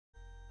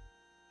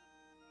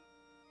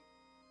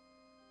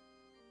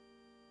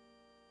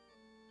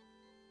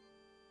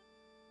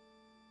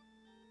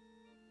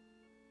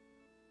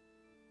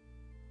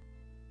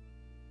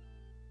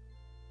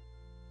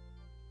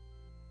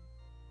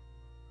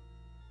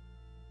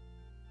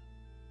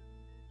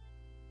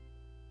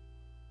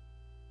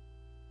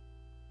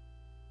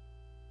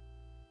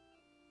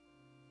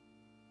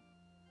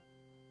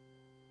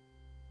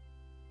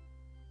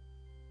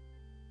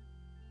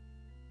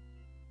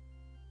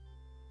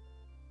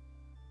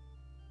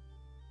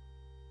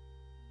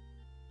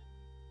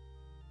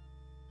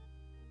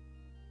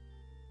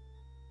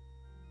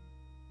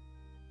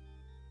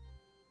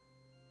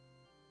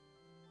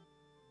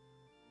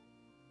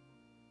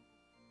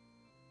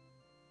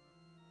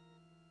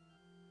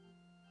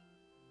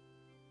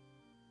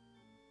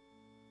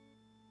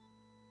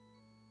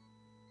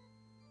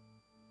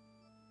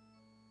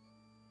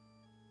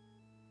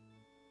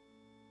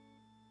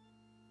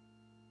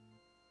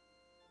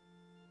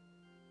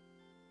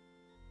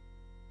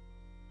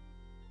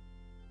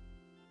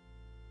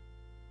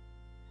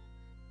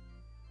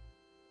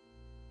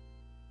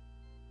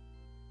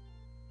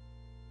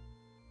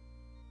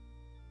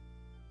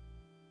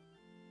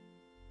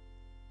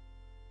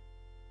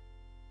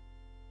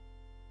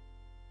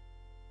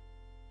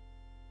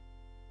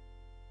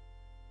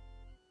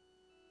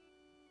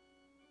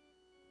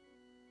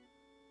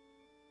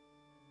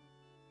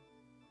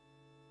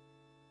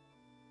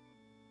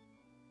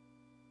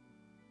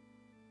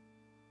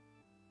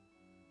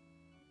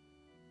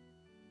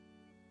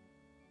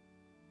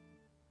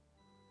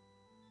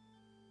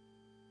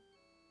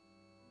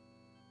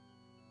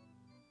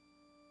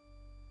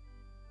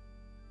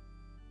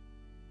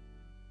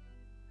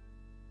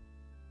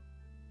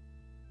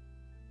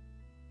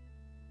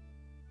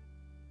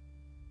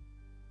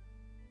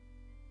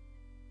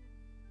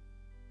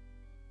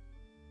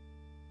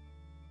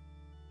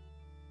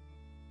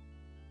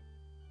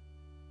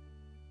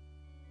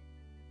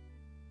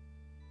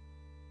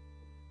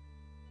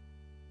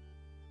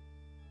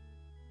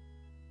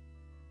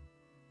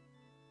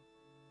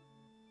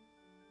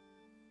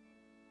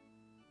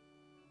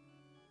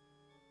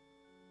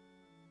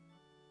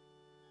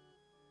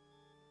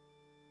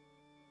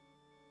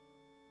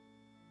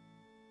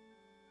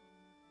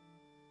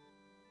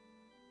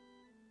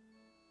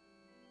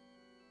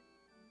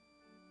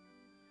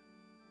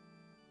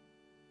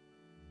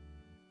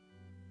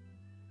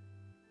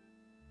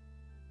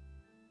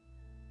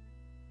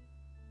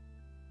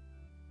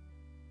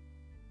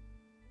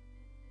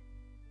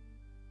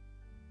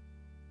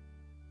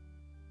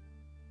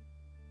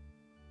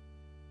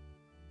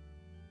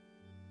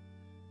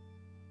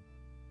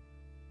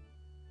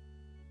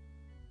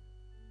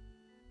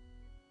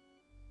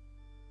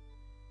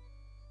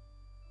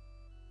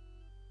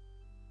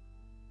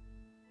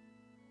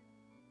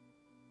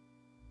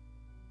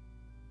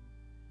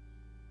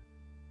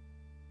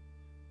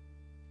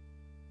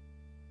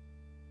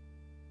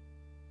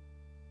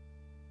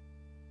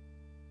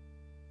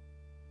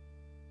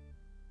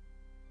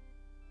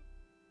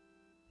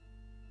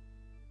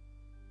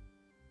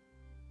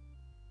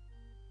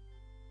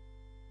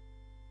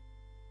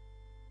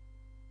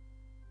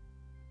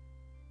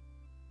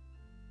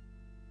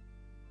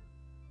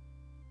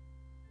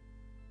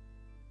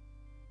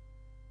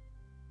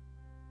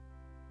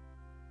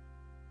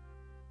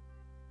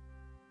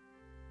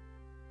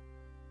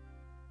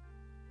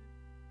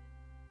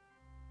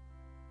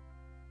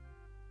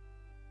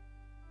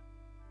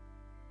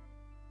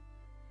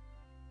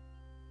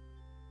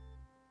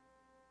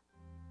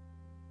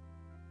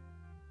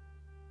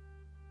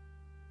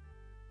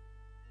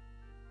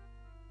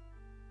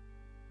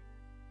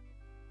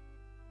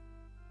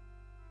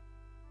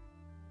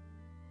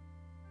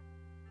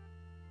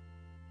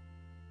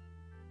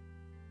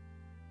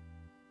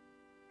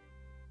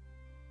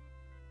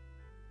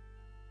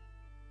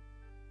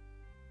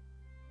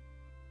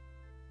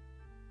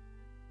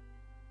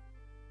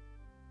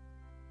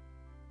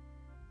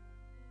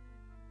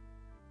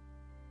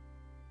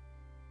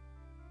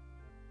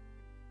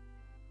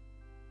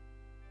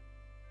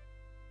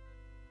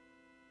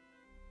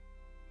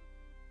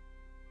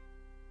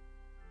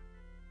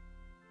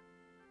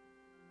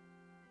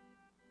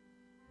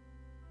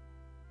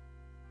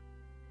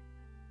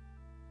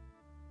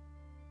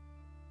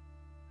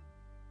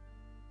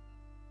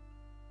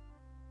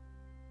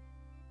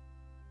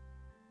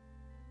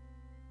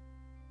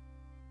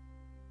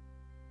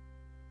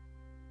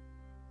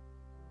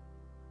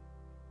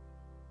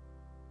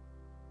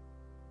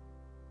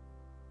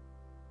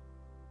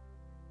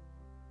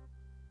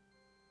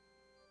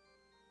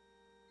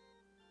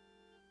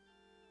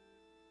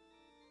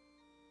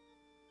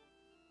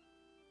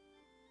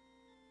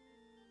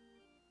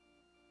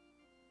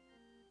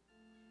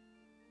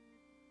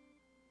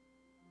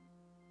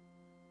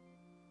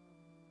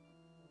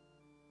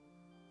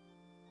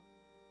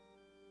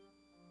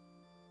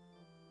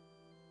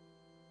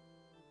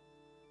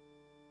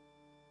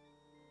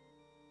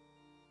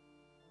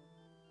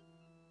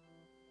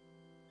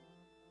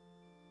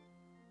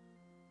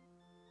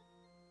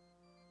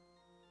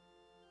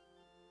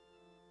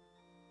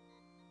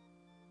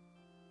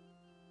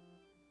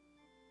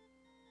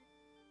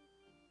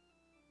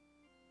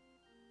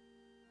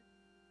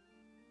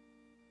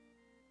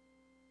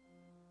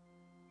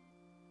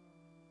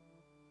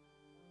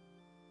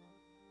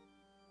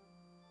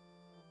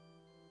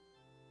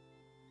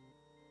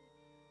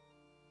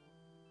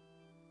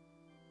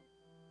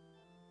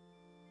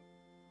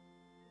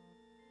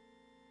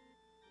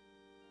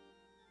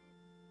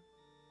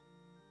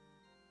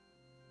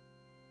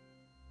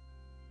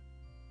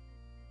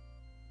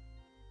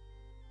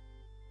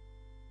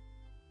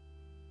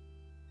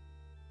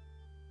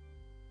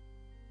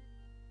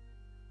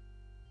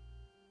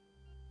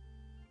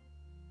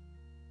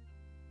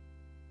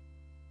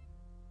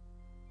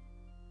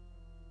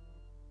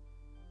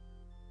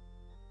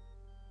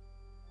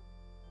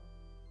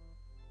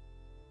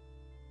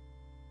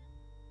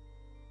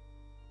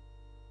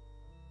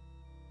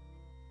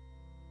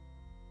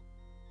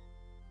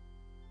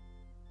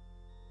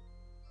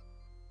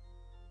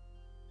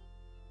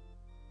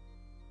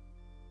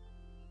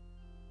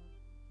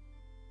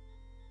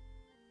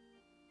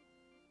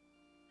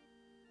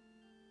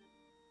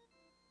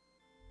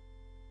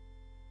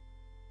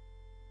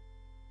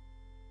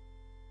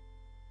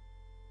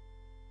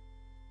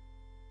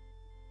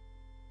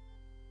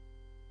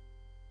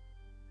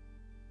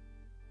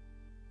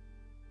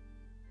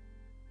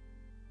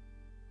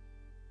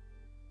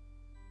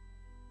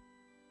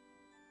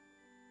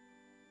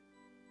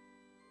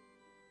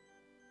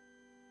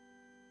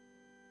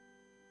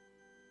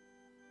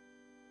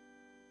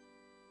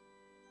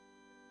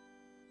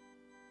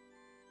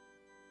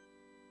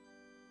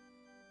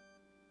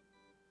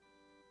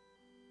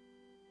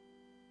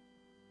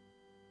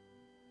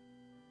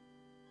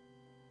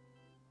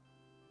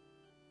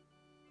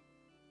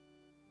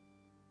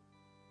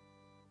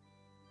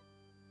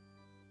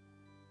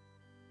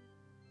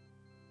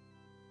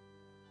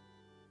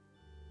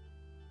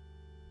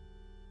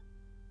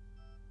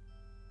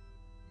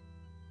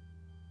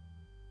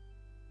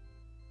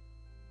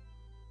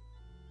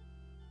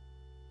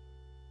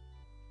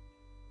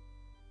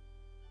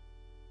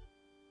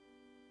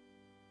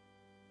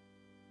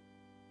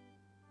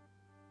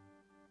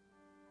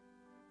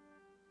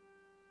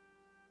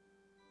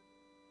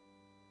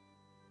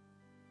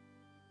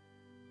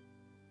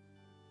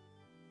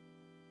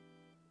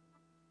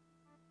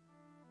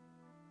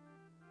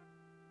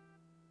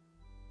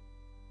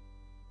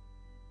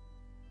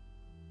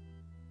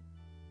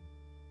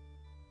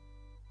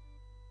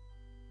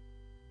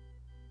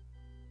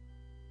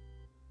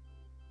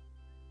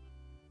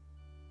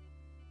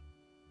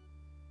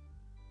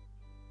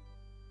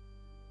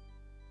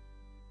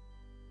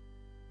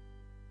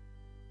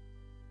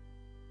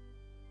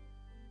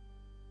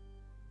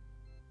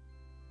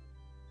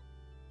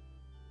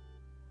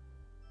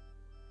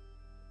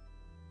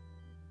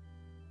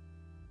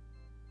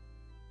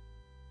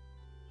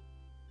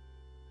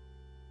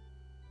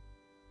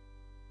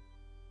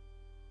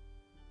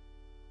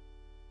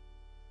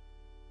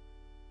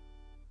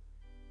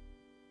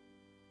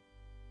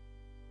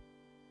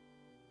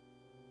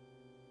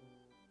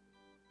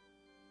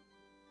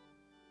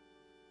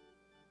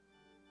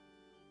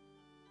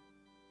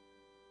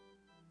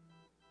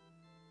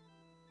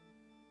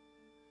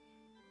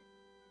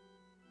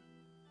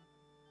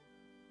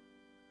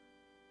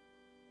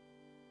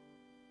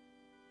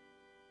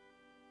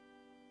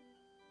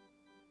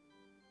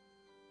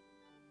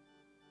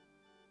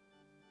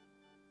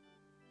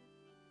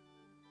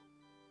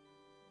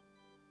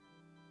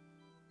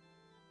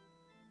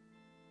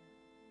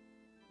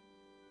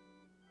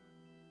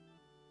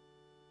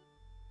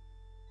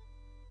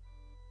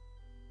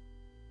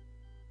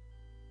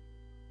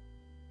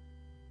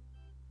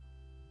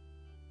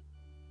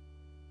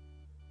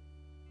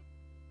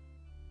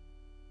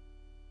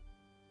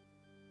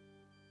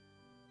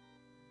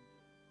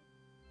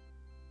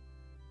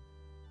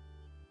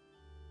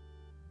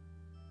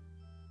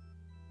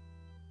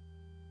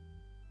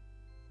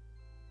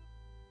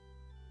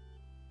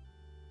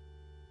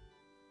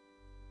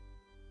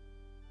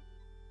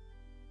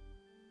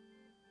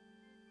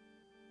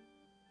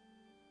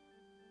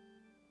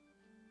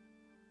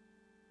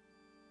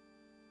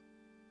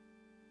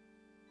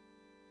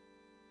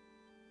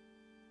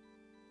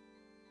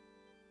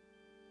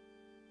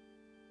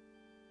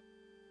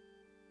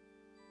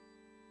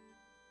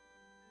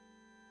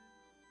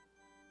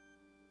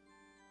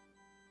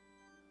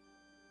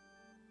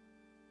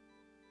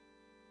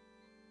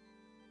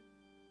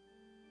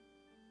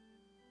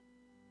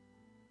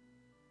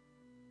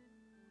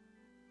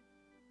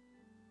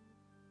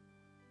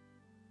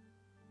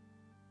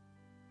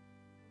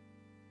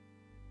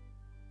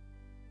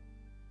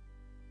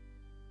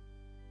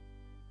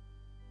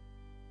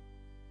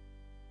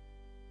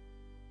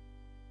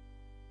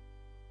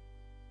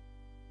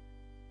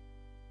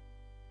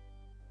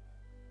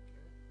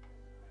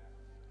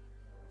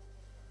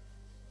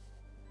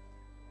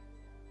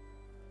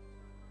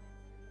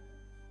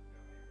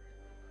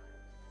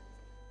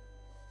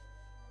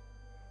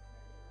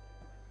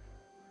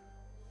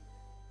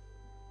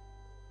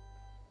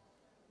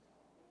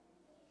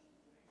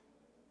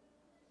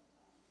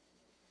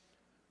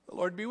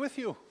Lord be with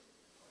you.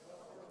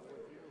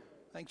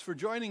 Thanks for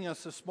joining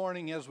us this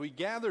morning as we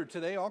gather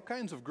today. All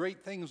kinds of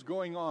great things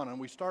going on, and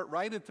we start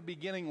right at the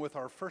beginning with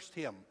our first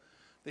hymn.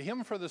 The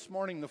hymn for this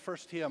morning, the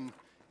first hymn,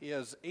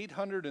 is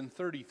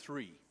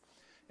 833.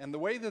 And the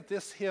way that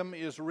this hymn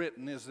is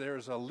written is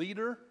there's a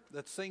leader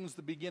that sings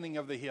the beginning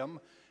of the hymn,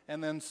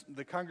 and then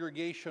the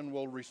congregation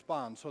will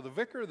respond. So the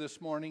vicar this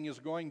morning is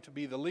going to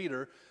be the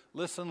leader.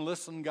 Listen,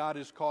 listen, God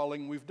is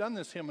calling. We've done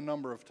this hymn a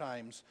number of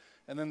times.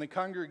 And then the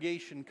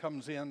congregation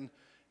comes in.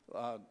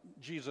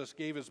 Jesus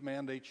gave his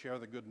mandate, share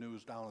the good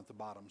news down at the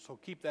bottom. So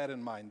keep that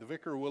in mind. The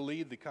vicar will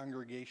lead, the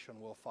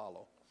congregation will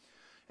follow.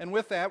 And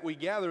with that, we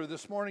gather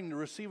this morning to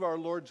receive our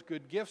Lord's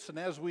good gifts. And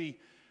as we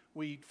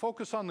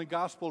focus on the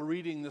gospel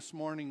reading this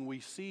morning, we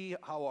see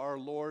how our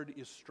Lord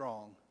is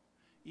strong,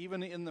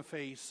 even in the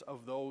face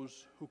of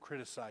those who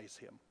criticize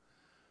him.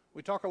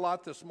 We talk a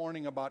lot this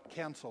morning about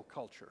cancel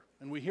culture,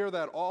 and we hear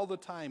that all the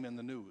time in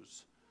the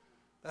news.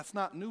 That's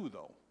not new,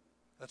 though.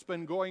 That's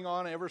been going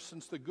on ever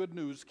since the good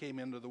news came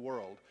into the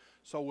world.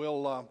 So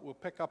we'll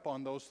pick up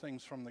on those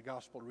things from the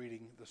gospel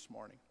reading this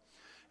morning.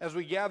 As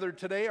we gather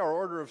today, our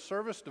order of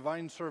service,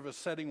 Divine Service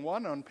Setting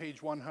 1 on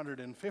page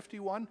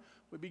 151,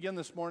 we begin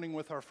this morning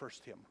with our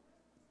first hymn.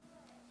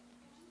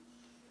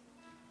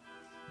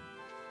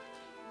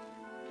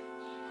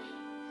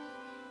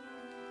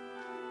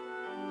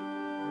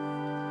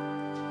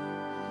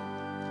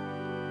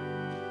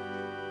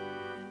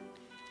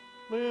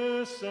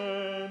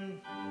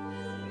 Listen.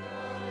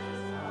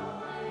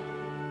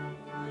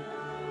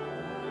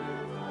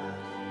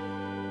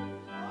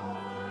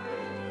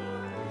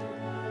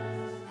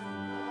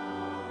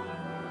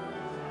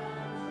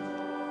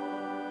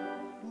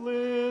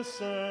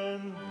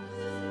 Listen.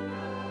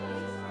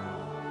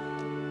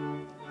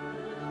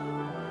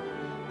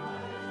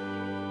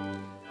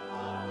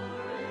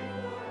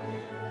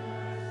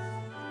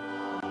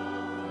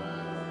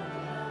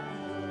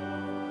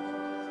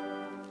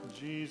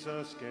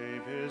 Jesus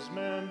gave his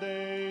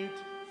mandate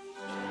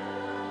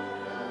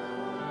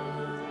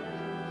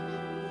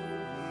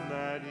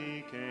that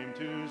he came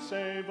to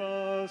save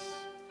us.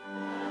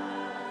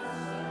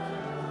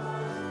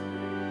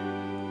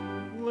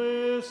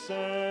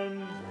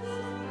 Listen.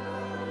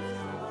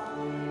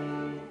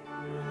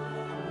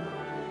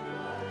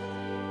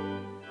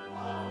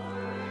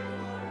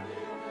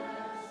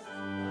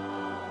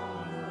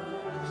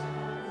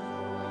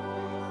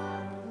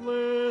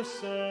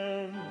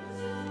 Listen.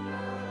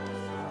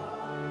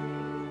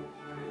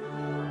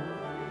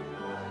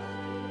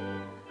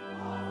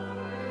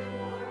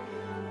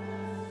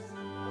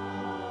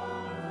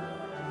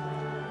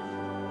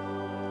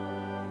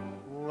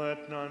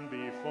 Let none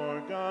be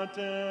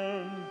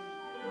forgotten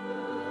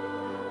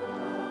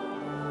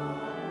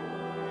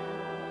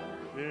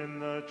in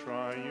the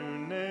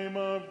triune name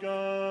of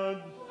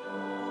God.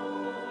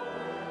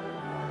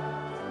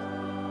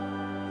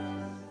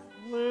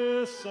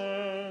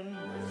 Listen.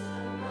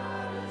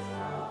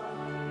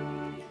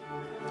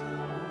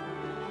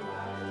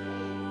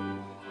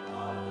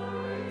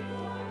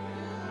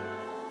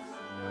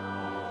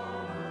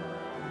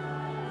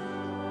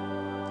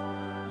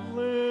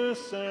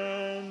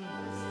 Listen.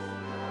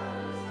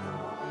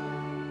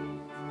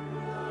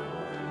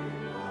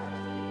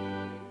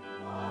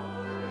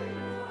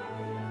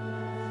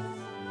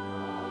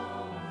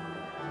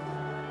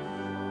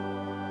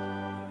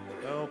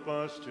 Help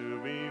us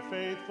to be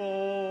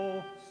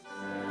faithful,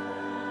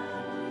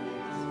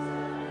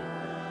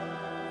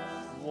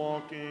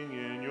 walking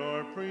in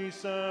your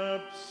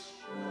precepts.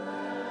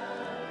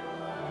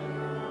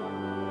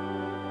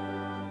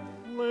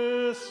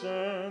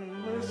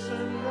 Listen,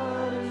 listen,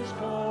 God is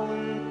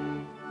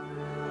calling.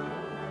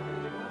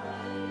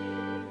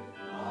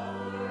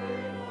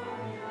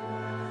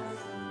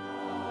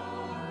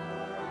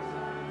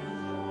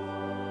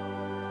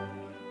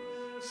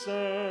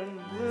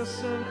 Listen,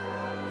 listen.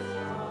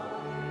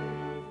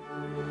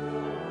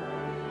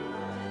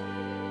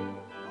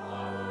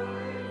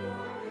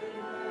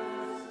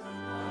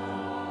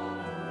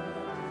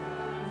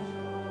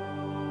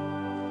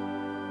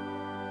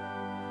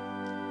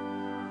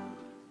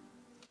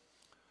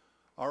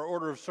 Our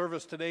order of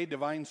service today,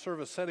 Divine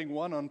Service Setting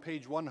 1 on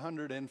page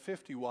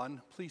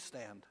 151. Please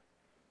stand.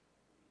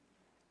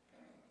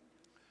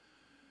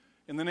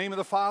 In the name of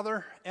the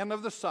Father, and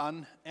of the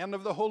Son, and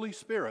of the Holy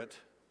Spirit.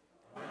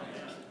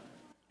 Amen.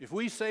 If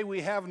we say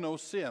we have no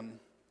sin,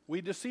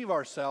 we deceive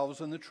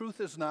ourselves, and the truth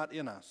is not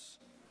in us.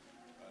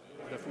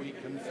 But if we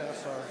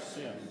confess our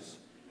sins,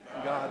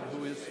 God,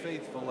 who is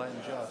faithful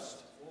and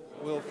just,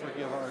 will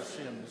forgive our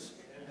sins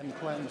and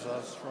cleanse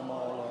us from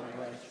all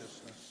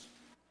unrighteousness.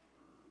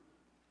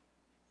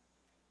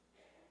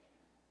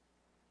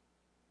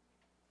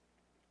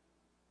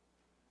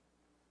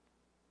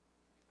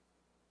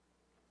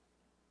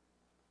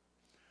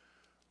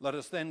 Let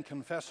us then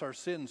confess our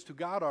sins to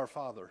God our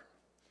Father.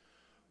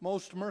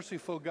 Most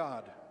merciful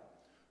God,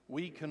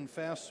 we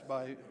confess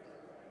by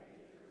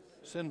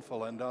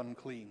sinful and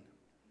unclean.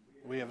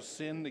 We have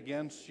sinned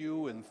against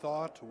you in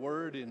thought,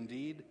 word, and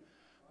deed,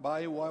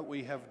 by what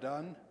we have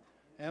done,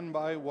 and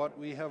by what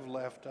we have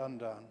left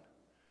undone.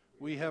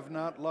 We have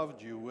not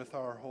loved you with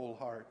our whole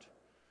heart.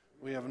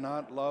 We have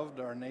not loved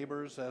our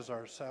neighbors as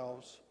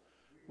ourselves.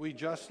 We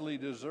justly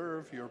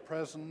deserve your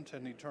present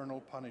and eternal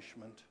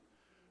punishment.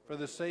 For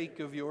the sake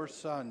of your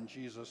Son,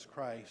 Jesus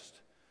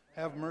Christ,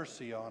 have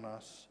mercy on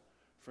us.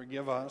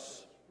 Forgive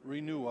us,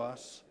 renew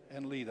us,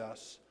 and lead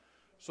us,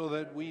 so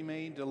that we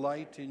may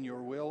delight in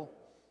your will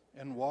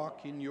and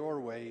walk in your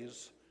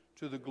ways,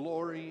 to the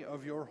glory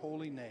of your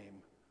holy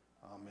name.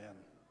 Amen.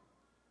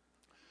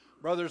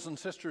 Brothers and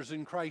sisters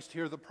in Christ,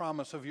 hear the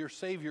promise of your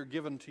Savior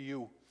given to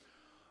you.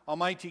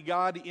 Almighty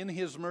God, in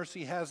his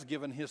mercy, has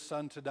given his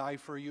Son to die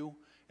for you,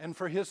 and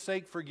for his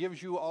sake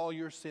forgives you all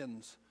your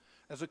sins.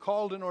 As a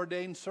called and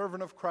ordained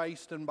servant of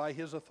Christ and by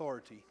his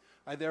authority,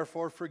 I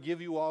therefore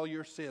forgive you all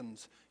your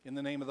sins, in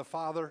the name of the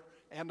Father,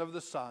 and of the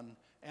Son,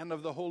 and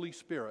of the Holy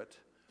Spirit.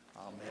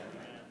 Amen.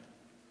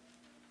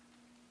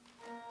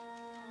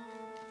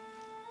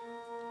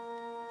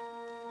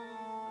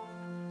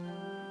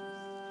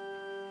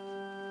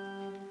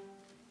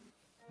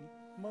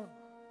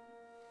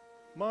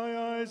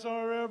 My eyes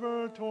are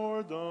ever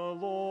toward the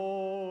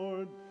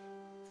Lord,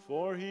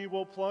 for he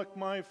will pluck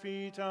my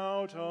feet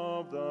out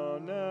of the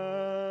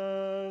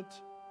net.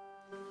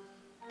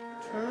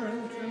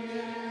 Turn to me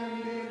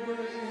and be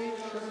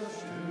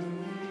gracious to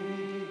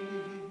me,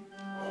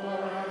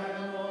 for I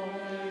am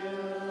only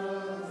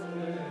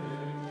afflicted.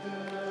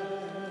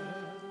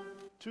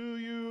 To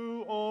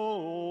you,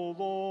 O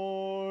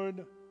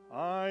Lord,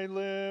 I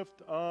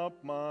lift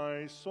up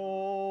my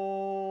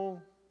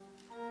soul.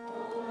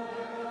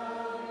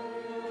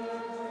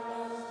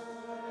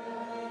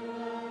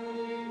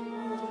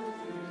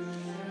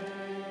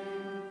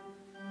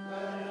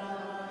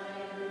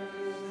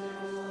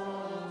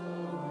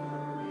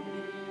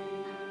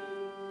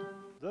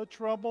 The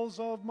troubles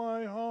of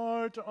my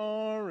heart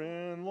are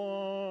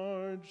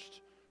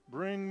enlarged.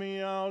 Bring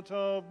me out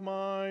of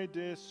my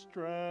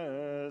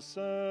distresses.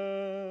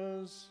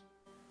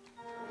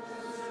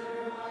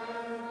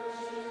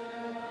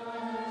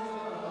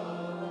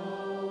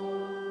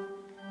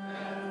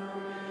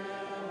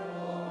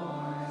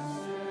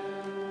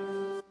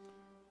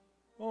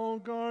 O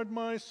guard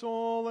my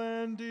soul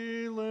and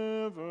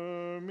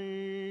deliver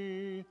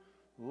me.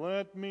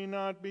 Let me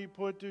not be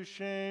put to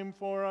shame,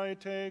 for I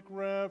take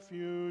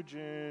refuge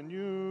in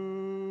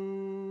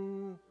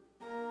you.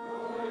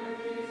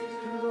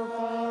 To the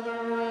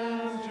Father,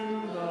 and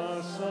to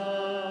the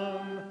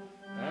Son,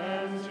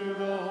 and to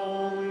the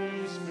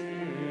Holy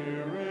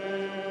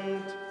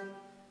Spirit,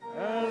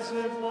 as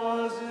it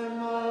was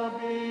in the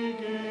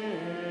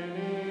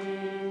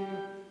beginning,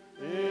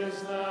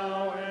 is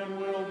now, and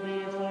will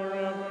be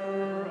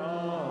forever.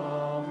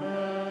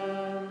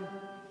 Amen.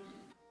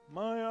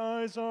 My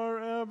eyes are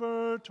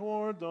ever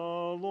toward the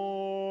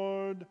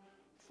Lord,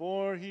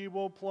 for he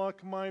will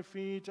pluck my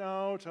feet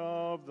out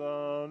of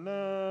the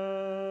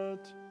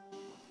net.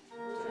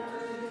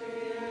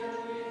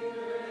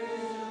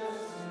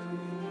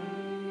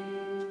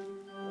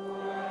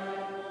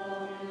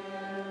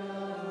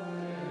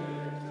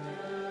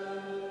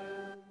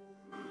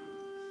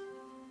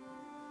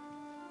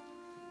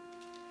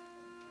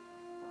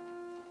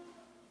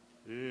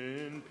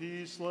 In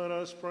peace, let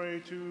us pray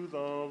to the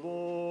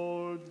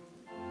Lord.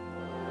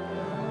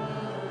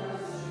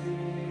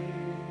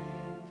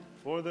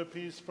 For the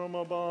peace from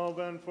above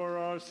and for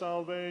our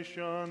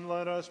salvation,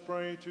 let us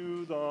pray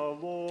to the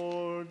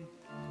Lord.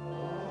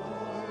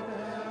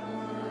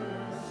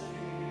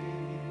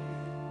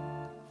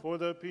 For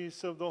the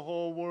peace of the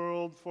whole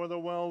world, for the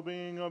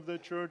well-being of the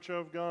Church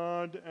of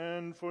God,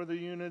 and for the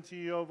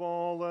unity of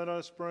all, let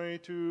us pray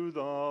to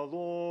the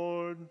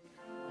Lord.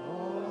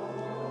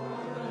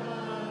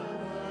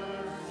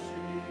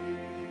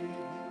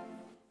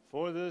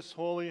 For this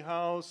holy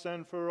house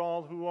and for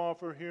all who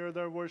offer here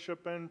their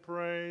worship and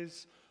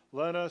praise,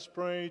 let us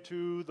pray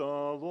to the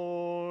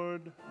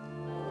Lord.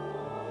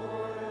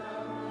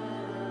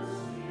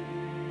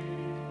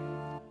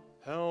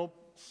 Help,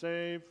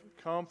 save,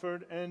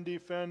 comfort, and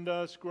defend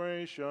us,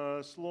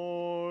 gracious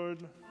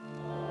Lord.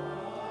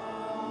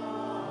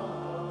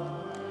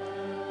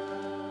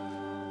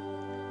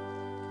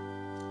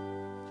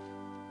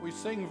 We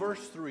sing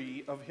verse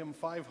 3 of hymn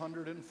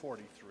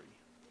 543.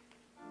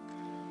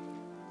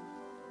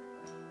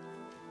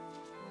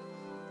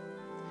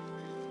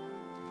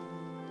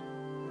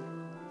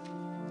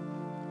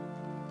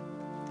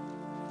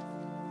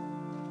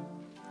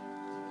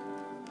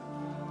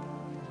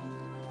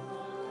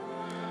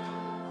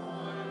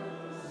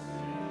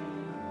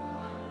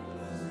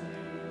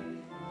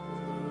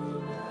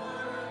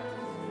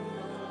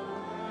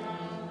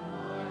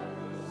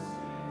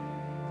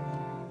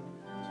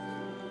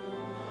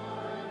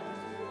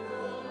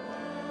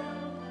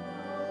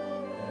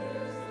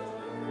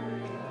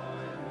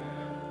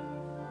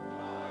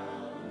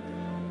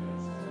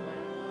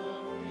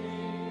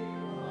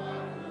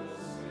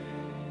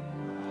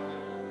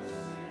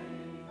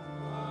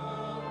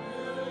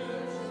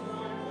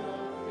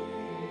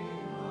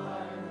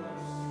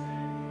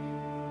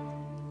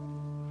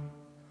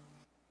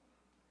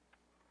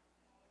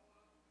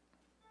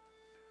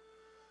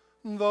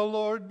 The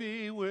Lord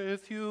be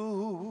with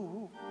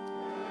you.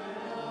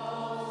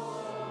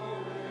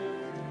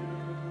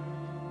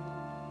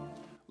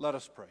 Let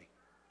us pray.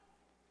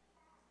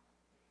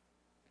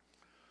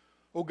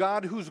 O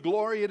God, whose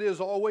glory it is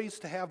always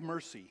to have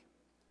mercy,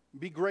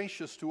 be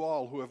gracious to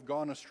all who have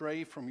gone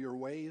astray from your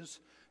ways,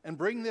 and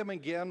bring them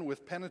again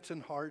with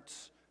penitent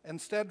hearts and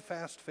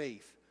steadfast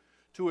faith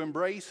to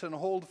embrace and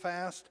hold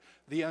fast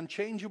the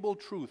unchangeable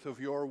truth of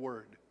your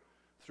word.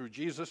 Through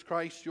Jesus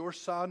Christ, your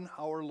Son,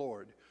 our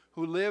Lord,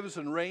 who lives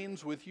and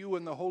reigns with you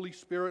in the Holy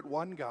Spirit,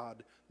 one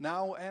God,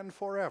 now and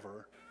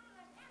forever.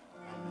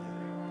 Amen.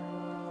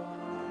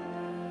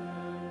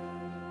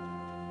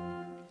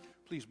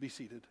 Please be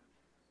seated.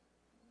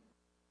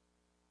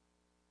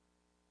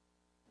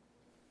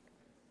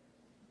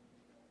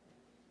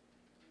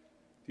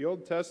 The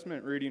Old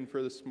Testament reading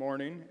for this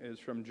morning is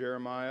from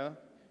Jeremiah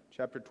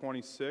chapter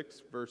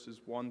 26,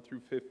 verses 1 through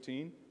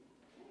 15.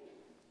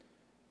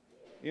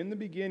 In the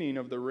beginning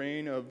of the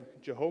reign of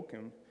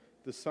Jehoiakim,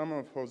 the son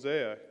of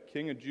Hosea,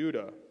 king of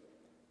Judah,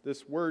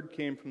 this word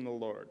came from the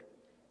Lord.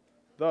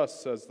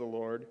 Thus says the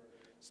Lord,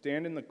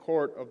 stand in the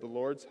court of the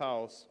Lord's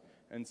house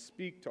and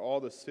speak to all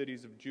the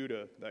cities of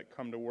Judah that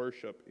come to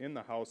worship in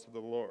the house of the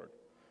Lord,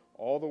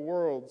 all the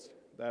worlds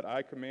that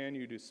I command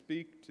you to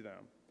speak to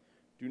them.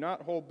 Do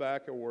not hold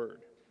back a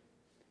word.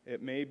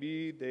 It may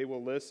be they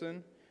will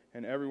listen,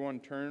 and everyone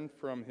turn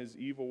from his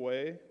evil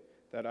way,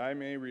 that I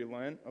may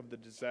relent of the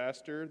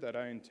disaster that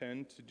I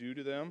intend to do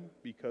to them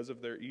because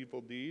of their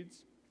evil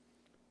deeds.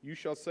 You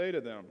shall say to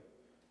them,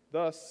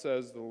 thus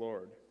says the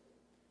Lord,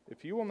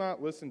 if you will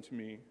not listen to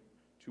me,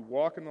 to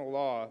walk in the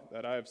law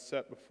that I have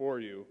set before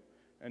you,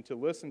 and to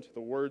listen to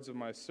the words of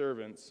my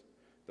servants,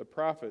 the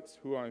prophets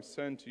who I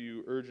send to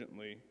you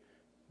urgently,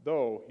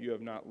 though you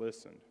have not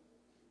listened,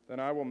 then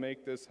I will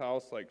make this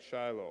house like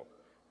Shiloh,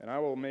 and I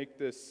will make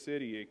this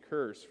city a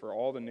curse for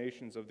all the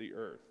nations of the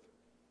earth.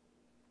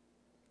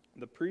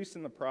 The priests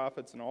and the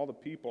prophets and all the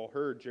people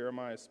heard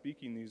Jeremiah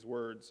speaking these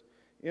words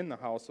in the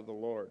house of the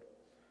Lord.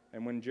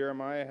 And when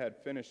Jeremiah had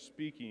finished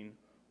speaking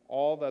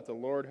all that the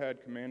Lord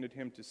had commanded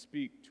him to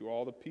speak to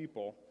all the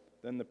people,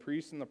 then the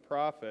priests and the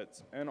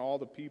prophets and all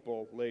the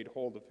people laid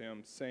hold of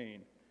him, saying,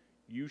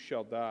 you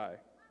shall die.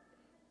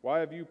 Why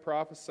have you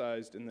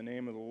prophesied in the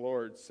name of the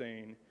Lord,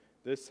 saying,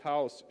 this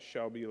house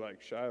shall be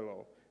like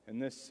Shiloh,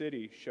 and this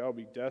city shall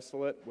be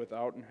desolate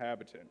without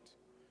inhabitant?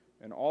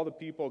 And all the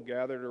people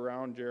gathered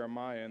around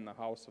Jeremiah in the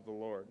house of the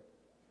Lord.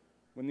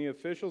 When the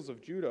officials of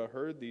Judah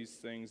heard these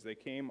things, they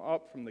came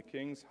up from the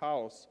king's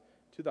house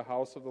to the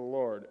house of the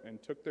Lord,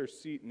 and took their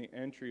seat in the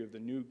entry of the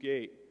new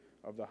gate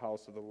of the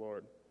house of the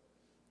Lord.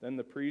 Then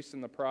the priests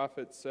and the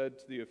prophets said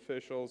to the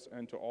officials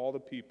and to all the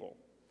people,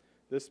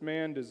 this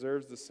man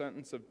deserves the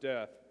sentence of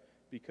death,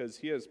 because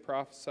he has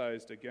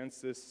prophesied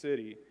against this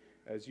city,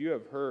 as you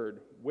have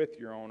heard with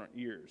your own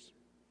ears.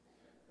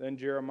 Then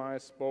Jeremiah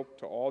spoke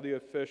to all the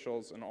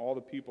officials and all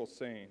the people,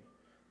 saying,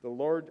 the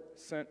Lord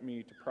sent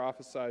me to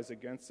prophesy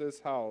against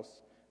this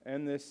house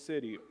and this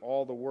city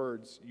all the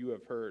words you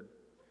have heard.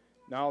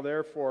 Now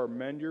therefore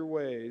mend your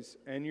ways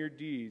and your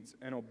deeds,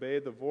 and obey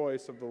the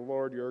voice of the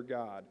Lord your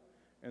God,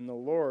 and the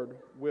Lord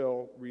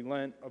will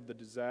relent of the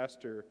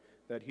disaster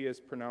that he has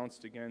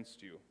pronounced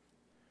against you.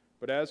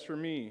 But as for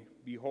me,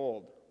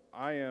 behold,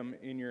 I am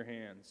in your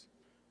hands.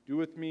 Do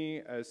with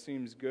me as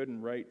seems good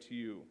and right to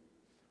you.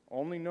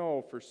 Only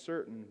know for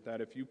certain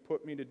that if you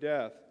put me to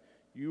death,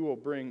 you will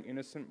bring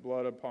innocent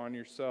blood upon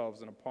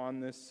yourselves and upon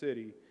this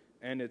city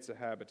and its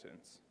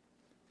inhabitants.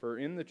 For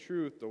in the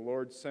truth the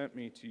Lord sent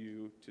me to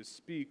you to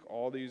speak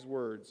all these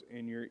words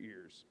in your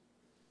ears.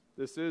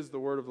 This is the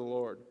word of the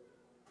Lord.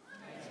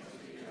 Thanks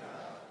be to God.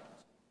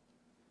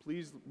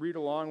 Please read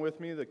along with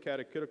me the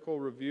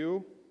catechetical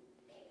review.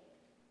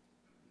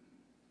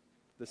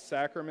 The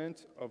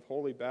sacrament of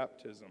holy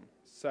baptism.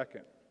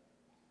 Second,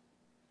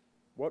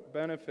 what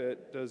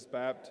benefit does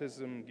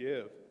baptism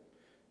give?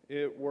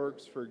 It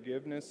works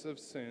forgiveness of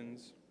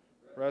sins,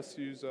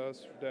 rescues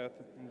us from death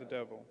and the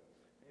devil,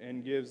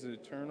 and gives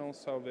eternal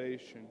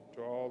salvation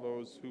to all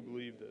those who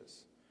believe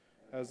this,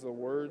 as the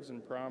words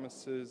and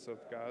promises of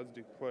God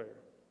declare.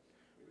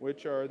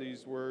 Which are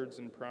these words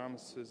and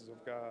promises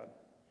of God?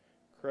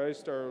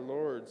 Christ our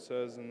Lord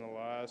says in the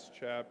last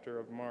chapter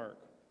of Mark,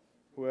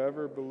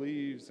 whoever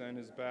believes and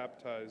is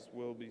baptized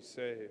will be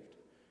saved,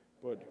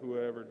 but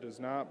whoever does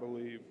not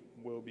believe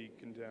will be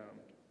condemned.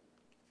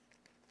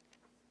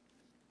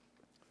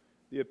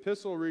 The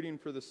epistle reading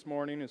for this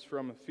morning is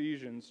from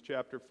Ephesians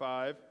chapter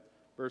 5,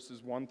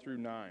 verses 1 through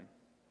 9.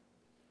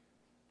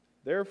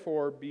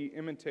 Therefore be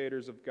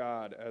imitators of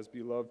God as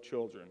beloved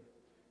children,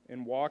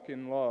 and walk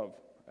in love,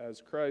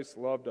 as Christ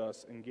loved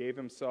us and gave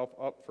himself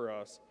up for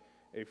us,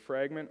 a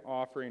fragrant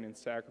offering and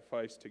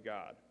sacrifice to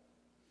God.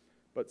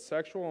 But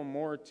sexual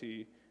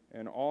immorality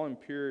and all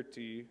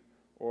impurity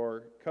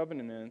or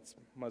covenants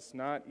must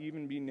not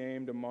even be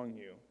named among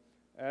you,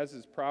 as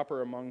is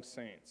proper among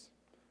saints.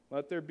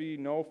 Let there be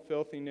no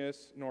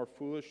filthiness, nor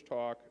foolish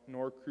talk,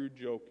 nor crude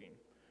joking,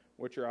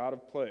 which are out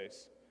of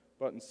place,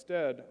 but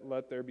instead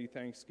let there be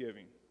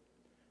thanksgiving.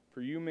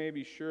 For you may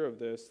be sure of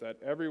this, that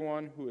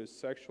everyone who is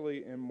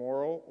sexually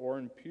immoral or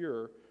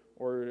impure,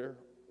 or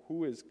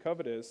who is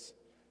covetous,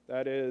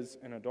 that is,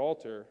 an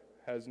adulterer,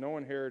 has no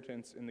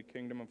inheritance in the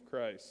kingdom of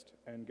Christ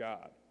and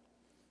God.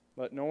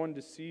 Let no one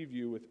deceive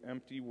you with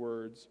empty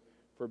words,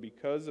 for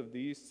because of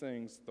these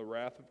things the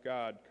wrath of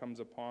God comes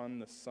upon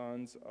the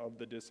sons of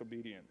the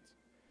disobedient.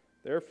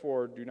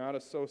 Therefore do not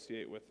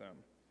associate with them,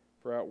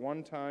 for at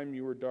one time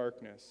you were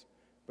darkness,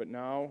 but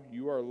now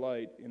you are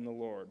light in the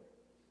Lord.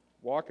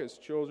 Walk as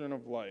children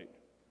of light,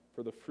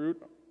 for the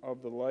fruit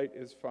of the light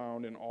is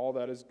found in all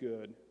that is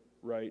good,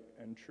 right,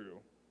 and true.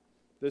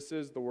 This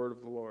is the word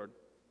of the Lord.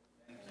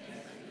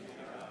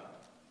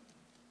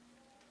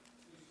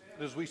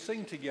 As we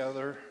sing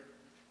together,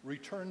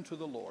 Return to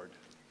the Lord.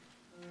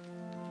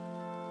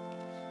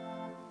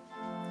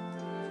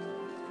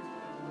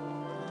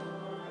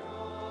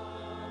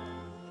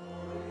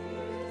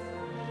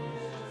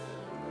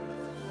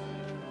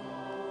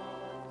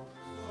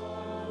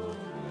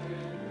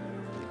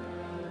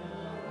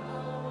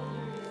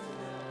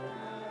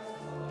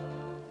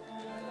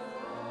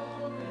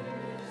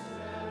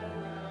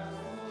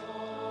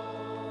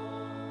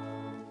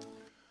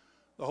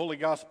 The Holy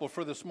Gospel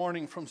for this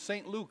morning from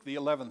St. Luke, the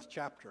 11th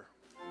chapter.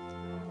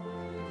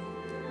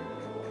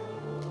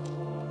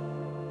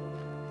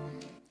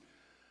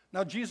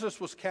 Now Jesus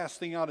was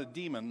casting out a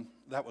demon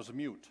that was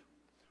mute.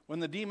 When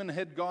the demon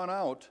had gone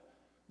out,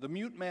 the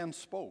mute man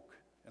spoke,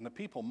 and the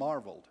people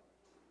marveled.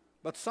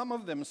 But some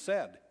of them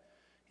said,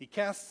 He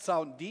casts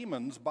out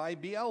demons by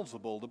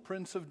Beelzebul, the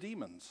prince of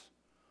demons.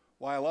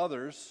 While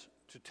others,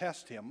 to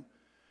test him,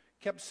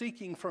 kept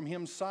seeking from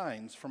him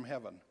signs from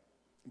heaven.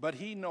 But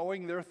he,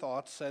 knowing their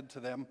thoughts, said to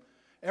them,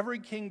 Every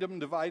kingdom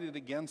divided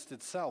against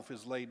itself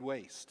is laid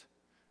waste,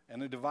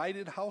 and a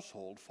divided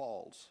household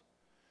falls.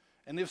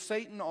 And if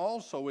Satan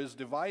also is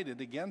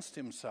divided against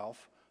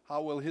himself,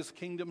 how will his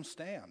kingdom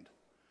stand?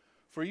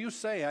 For you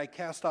say, I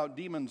cast out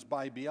demons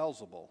by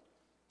Beelzebul.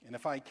 And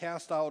if I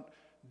cast out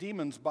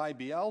demons by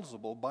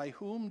Beelzebul, by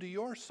whom do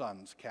your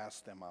sons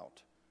cast them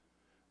out?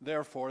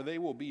 Therefore they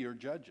will be your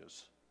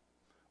judges.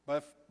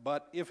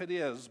 But if it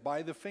is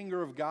by the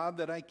finger of God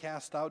that I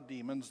cast out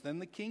demons, then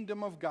the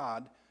kingdom of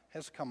God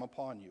has come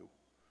upon you.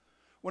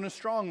 When a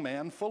strong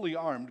man, fully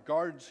armed,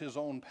 guards his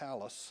own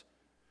palace,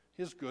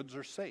 his goods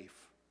are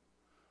safe.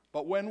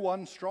 But when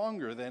one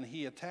stronger than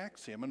he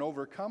attacks him and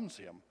overcomes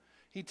him,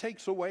 he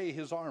takes away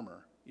his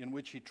armor, in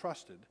which he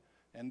trusted,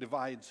 and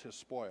divides his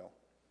spoil.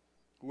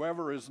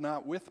 Whoever is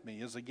not with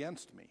me is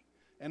against me,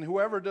 and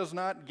whoever does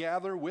not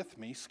gather with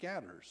me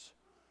scatters.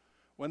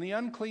 When the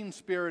unclean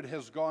spirit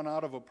has gone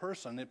out of a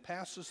person, it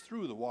passes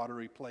through the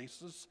watery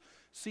places,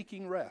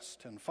 seeking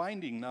rest, and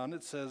finding none,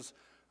 it says,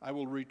 I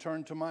will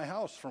return to my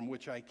house from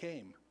which I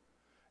came.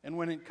 And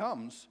when it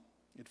comes,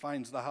 it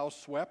finds the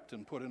house swept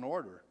and put in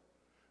order.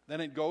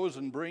 Then it goes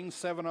and brings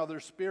 7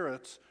 other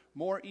spirits,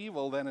 more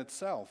evil than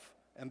itself,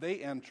 and they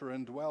enter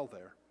and dwell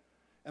there.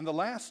 And the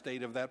last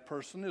state of that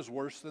person is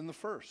worse than the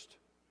first.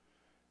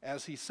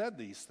 As he said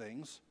these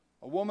things,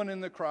 a woman in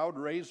the crowd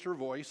raised her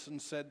voice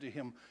and said to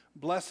him,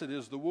 Blessed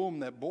is the womb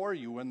that bore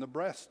you and the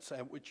breasts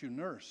at which you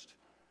nursed.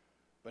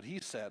 But he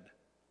said,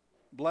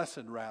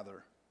 Blessed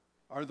rather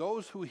are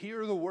those who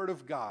hear the word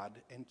of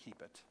God and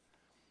keep it.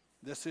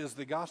 This is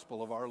the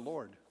gospel of our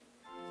Lord.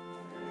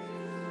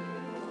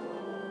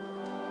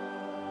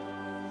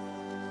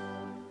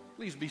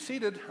 Please be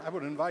seated. I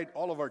would invite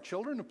all of our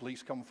children to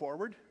please come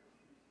forward.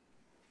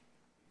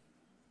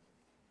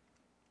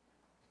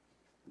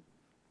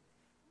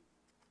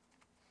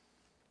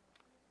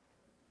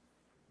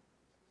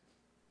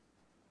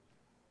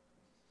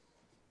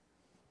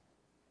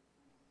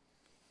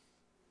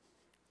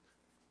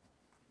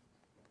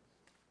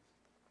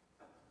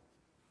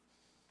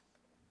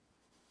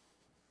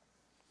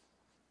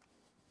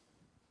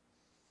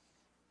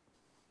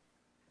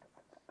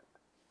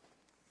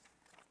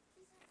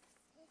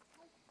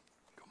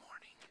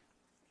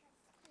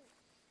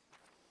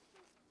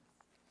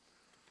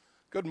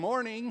 Good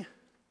morning.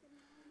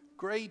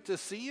 Great to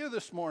see you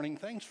this morning.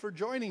 Thanks for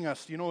joining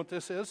us. Do you know what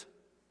this is?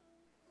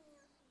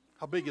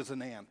 How big is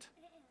an ant?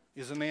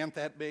 Is an ant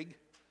that big?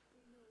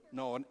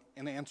 No,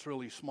 an ant's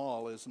really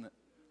small, isn't it?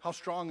 How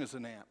strong is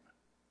an ant?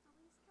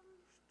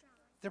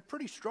 They're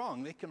pretty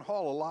strong. They can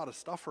haul a lot of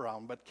stuff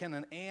around, but can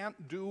an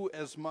ant do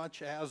as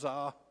much as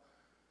a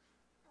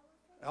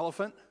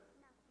elephant?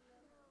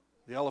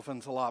 The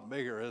elephant's a lot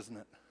bigger, isn't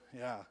it?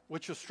 Yeah.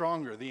 Which is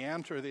stronger, the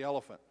ant or the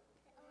elephant?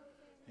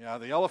 Yeah,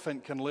 the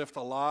elephant can lift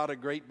a lot of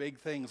great big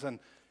things, and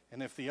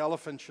if the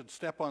elephant should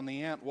step on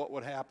the ant, what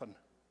would happen?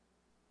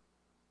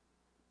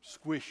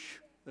 Squish.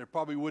 There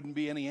probably wouldn't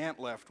be any ant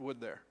left, would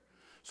there?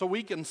 So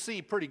we can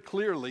see pretty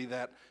clearly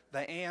that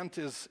the ant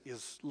is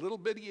little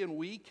bitty and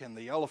weak, and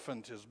the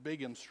elephant is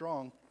big and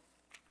strong.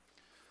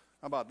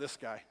 How about this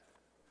guy?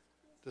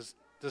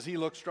 Does he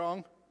look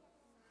strong?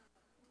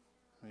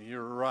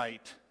 You're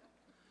right.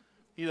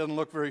 He doesn't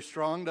look very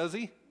strong, does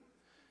he?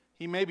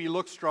 He maybe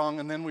looks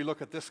strong, and then we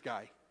look at this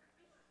guy.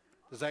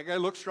 Does that guy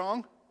look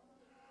strong?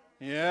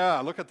 Yeah,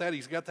 look at that.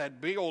 He's got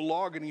that big old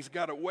log and he's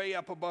got it way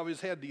up above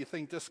his head. Do you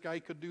think this guy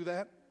could do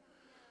that?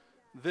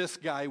 This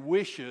guy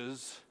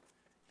wishes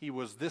he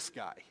was this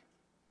guy.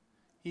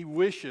 He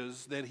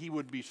wishes that he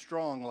would be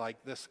strong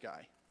like this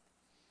guy.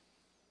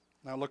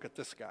 Now look at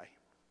this guy.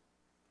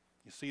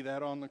 You see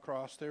that on the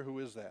cross there? Who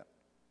is that?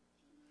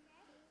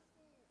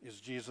 Is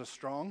Jesus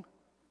strong?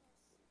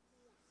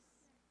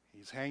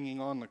 He's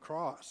hanging on the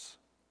cross.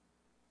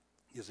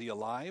 Is he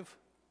alive?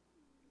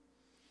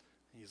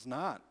 He's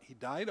not. He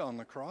died on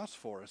the cross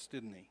for us,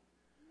 didn't he?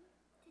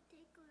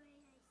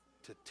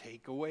 To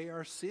take away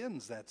our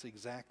sins. That's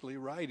exactly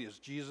right. Is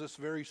Jesus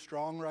very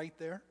strong right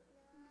there?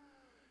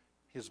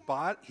 His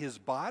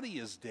body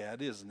is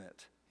dead, isn't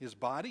it? His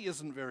body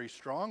isn't very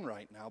strong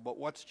right now, but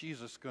what's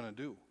Jesus going to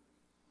do?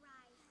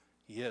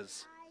 He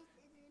is.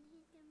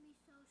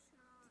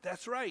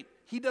 That's right.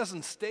 He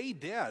doesn't stay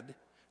dead.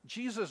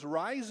 Jesus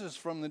rises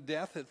from the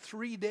death at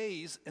 3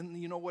 days,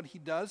 and you know what he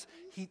does?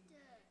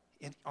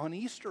 On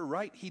Easter,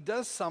 right, he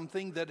does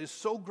something that is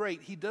so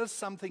great. He does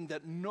something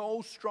that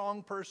no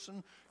strong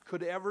person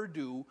could ever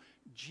do.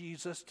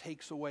 Jesus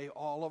takes away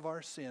all of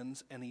our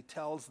sins, and he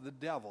tells the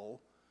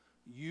devil,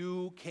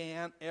 you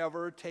can't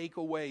ever take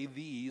away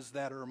these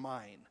that are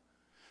mine.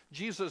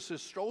 Jesus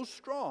is so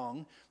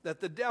strong that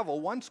the devil,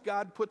 once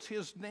God puts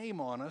his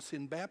name on us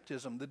in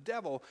baptism, the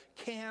devil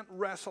can't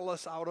wrestle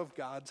us out of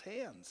God's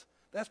hands.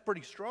 That's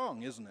pretty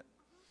strong, isn't it?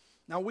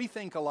 Now, we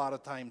think a lot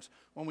of times,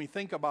 when we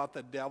think about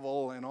the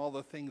devil and all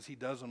the things he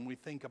does, and we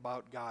think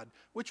about God,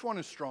 which one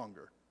is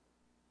stronger?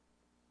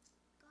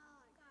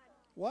 God.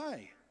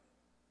 Why?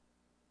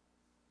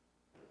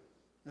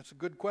 That's a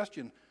good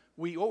question.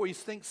 We always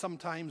think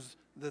sometimes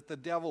that the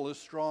devil is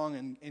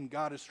strong and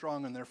God is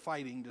strong, and they're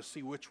fighting to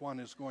see which one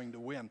is going to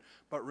win.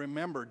 But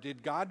remember,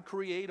 did God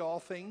create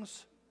all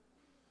things?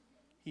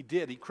 He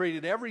did. He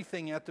created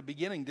everything at the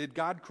beginning. Did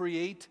God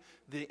create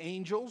the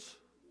angels?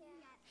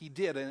 He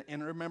did,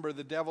 and remember,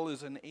 the devil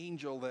is an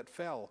angel that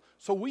fell.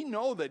 So we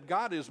know that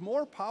God is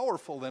more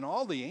powerful than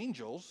all the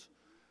angels,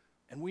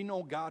 and we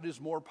know God is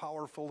more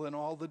powerful than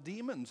all the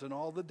demons and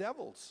all the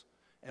devils.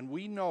 And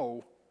we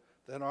know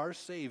that our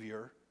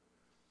Savior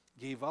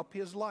gave up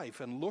his life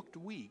and looked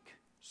weak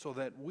so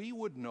that we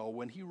would know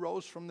when he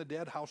rose from the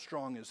dead, how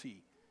strong is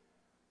he?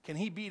 Can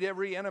he beat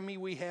every enemy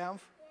we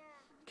have?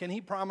 Can he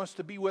promise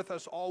to be with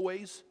us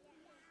always?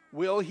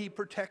 Will he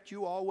protect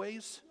you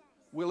always?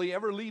 Will he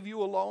ever leave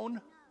you alone?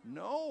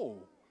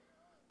 No,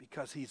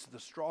 because he's the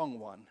strong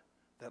one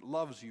that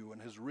loves you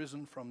and has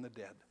risen from the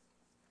dead.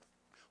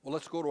 Well,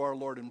 let's go to our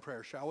Lord in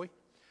prayer, shall we?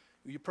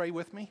 Will you pray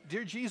with me?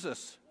 Dear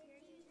Jesus,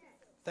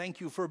 thank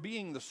you for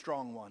being the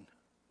strong one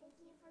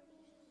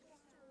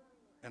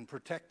and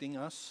protecting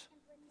us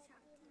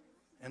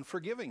and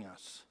forgiving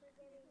us.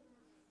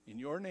 In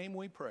your name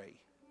we pray.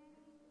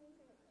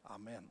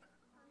 Amen.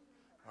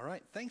 All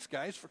right, thanks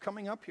guys for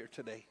coming up here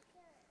today.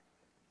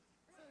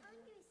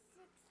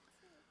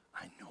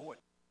 I know it.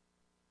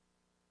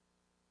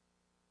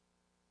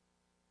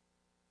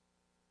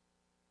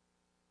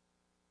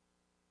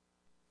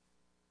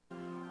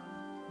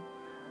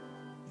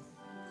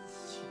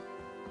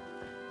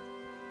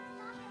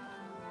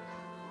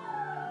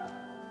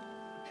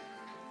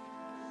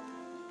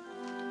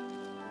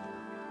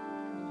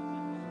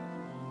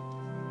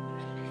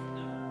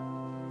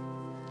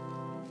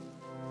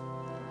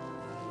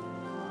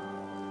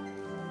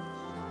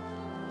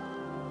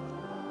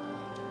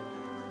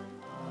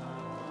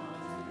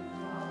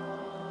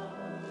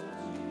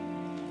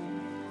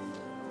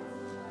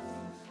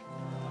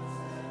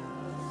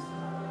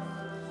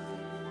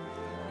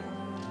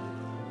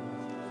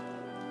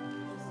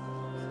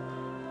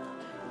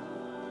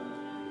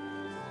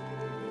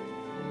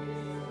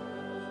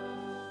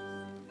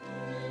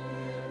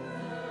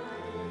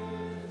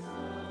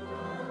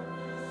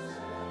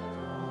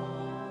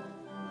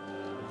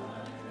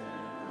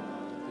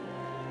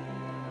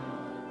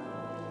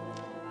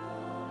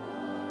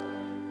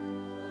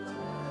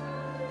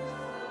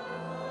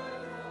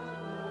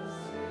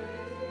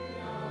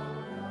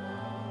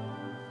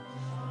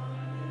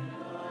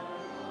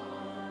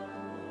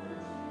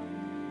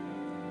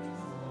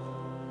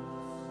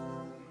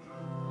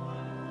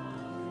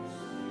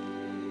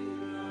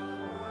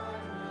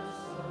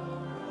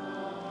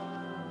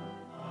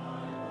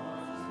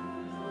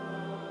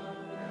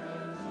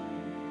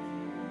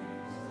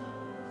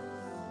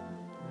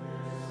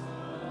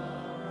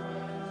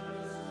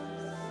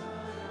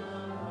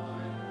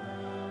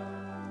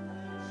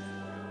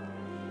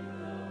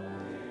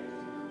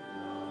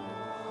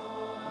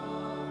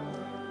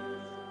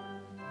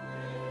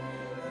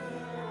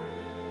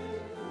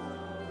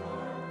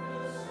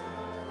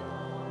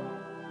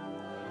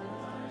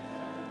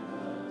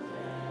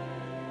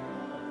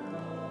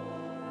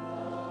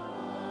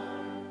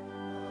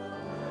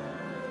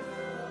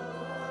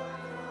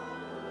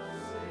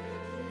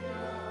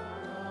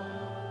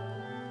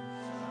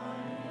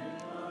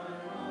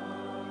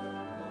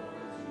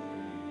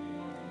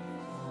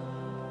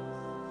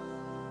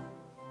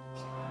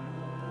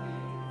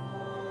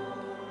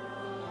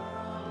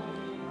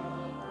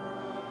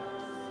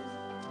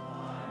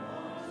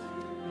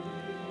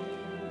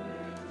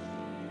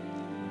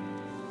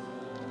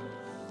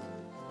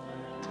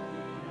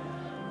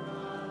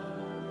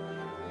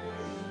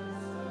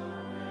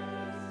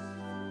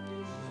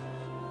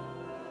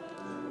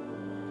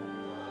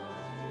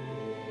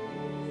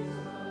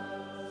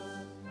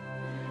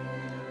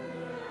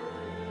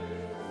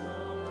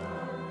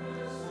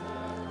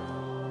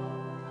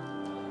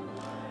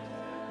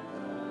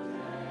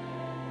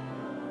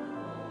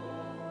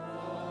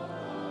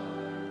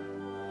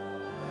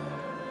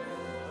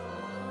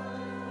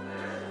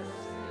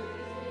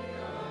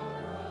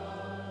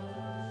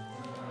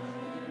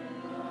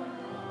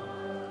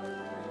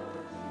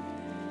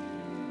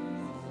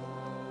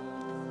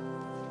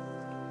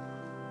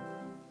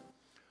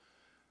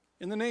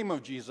 In the name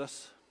of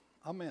Jesus,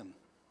 amen.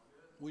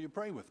 Will you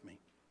pray with me?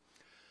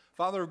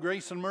 Father of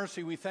grace and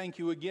mercy, we thank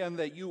you again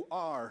that you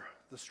are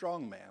the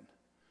strong man,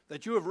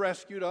 that you have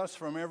rescued us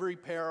from every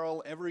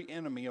peril, every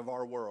enemy of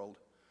our world.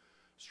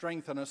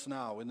 Strengthen us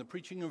now in the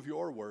preaching of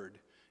your word.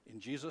 In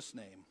Jesus'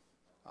 name,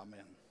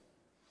 amen.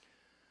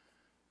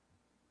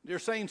 Dear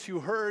saints, you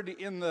heard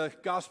in the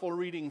gospel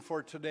reading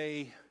for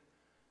today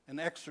an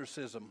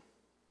exorcism,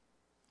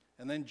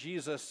 and then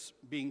Jesus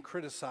being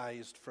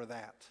criticized for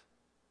that.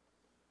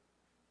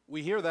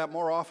 We hear that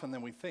more often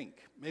than we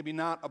think. Maybe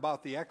not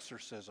about the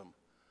exorcism,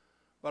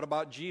 but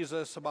about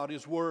Jesus, about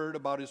his word,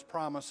 about his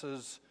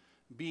promises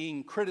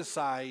being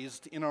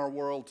criticized in our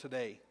world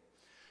today.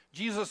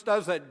 Jesus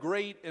does that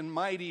great and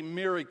mighty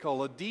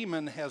miracle. A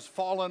demon has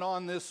fallen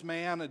on this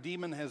man. A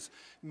demon has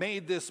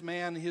made this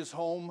man his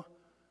home,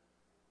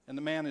 and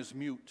the man is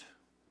mute.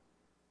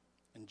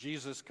 And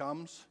Jesus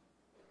comes,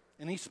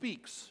 and he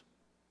speaks.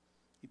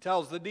 He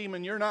tells the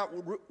demon, you're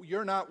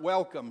not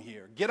welcome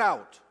here. Get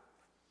out.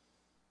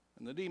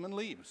 And the demon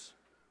leaves.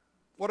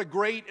 What a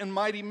great and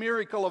mighty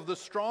miracle of the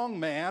strong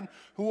man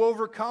who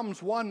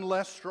overcomes one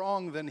less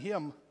strong than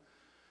him.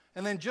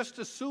 And then just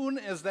as soon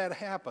as that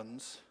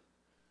happens,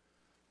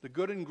 the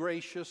good and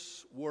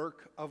gracious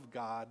work of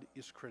God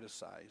is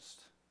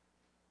criticized.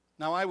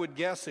 Now, I would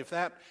guess if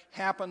that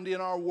happened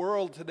in our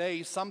world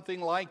today,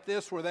 something like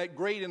this, where that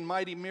great and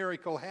mighty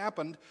miracle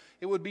happened,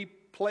 it would be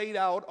played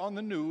out on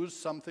the news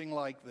something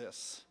like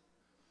this.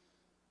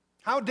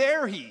 How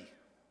dare he?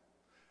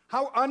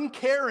 How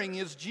uncaring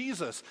is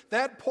Jesus?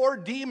 That poor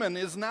demon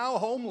is now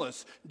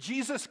homeless.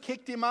 Jesus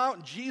kicked him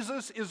out.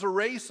 Jesus is a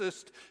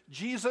racist.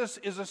 Jesus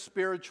is a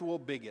spiritual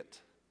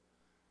bigot.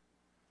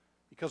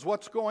 Because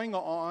what's going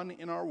on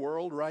in our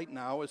world right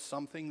now is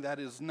something that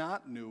is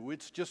not new.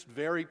 It's just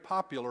very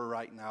popular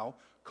right now,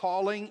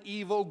 calling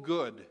evil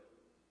good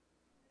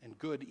and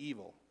good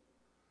evil.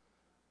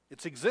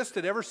 It's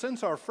existed ever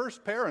since our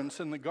first parents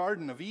in the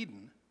Garden of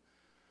Eden.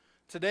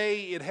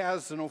 Today it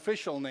has an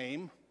official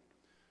name.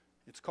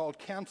 It's called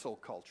cancel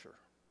culture.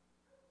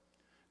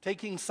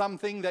 Taking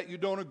something that you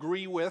don't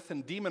agree with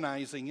and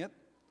demonizing it,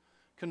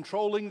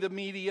 controlling the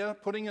media,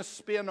 putting a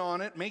spin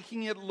on it,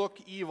 making it look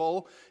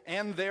evil,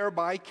 and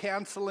thereby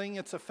canceling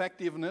its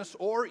effectiveness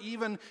or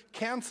even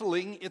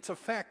canceling its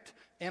effect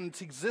and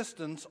its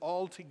existence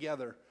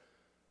altogether.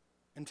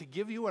 And to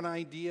give you an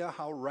idea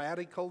how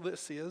radical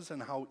this is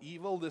and how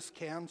evil this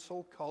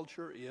cancel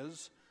culture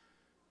is,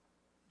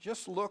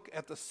 just look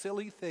at the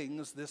silly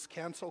things this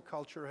cancel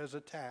culture has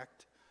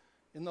attacked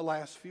in the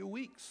last few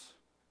weeks.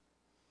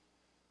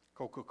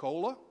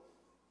 Coca-Cola,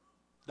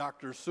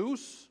 Dr.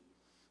 Seuss,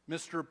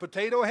 Mr.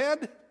 Potato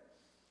Head.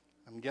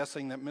 I'm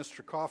guessing that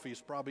Mr. Coffee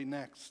is probably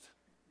next.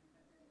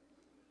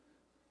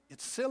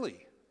 It's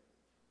silly,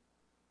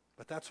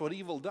 but that's what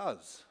evil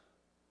does.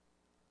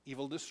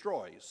 Evil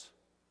destroys.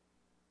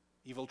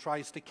 Evil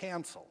tries to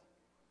cancel.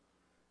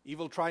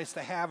 Evil tries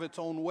to have its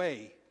own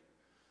way.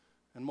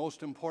 And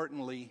most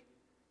importantly,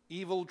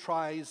 evil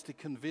tries to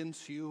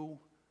convince you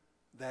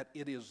that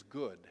it is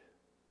good,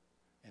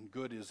 and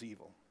good is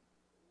evil.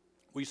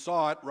 We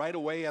saw it right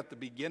away at the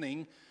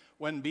beginning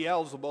when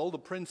Beelzebul, the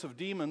prince of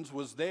demons,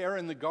 was there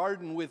in the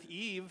garden with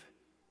Eve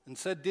and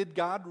said, "Did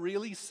God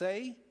really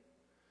say?"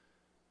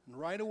 And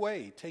right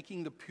away,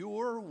 taking the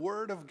pure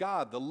word of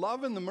God, the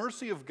love and the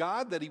mercy of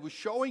God that he was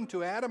showing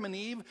to Adam and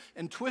Eve,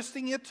 and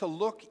twisting it to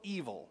look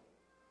evil.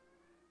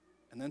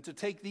 And then to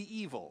take the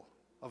evil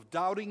of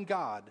doubting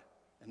God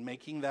and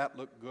making that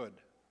look good.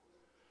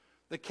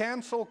 The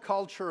cancel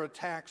culture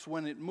attacks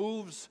when it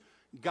moves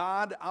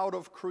God out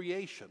of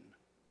creation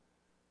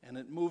and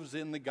it moves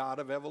in the God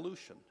of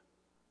evolution.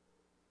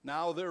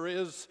 Now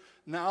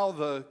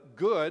the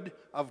good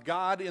of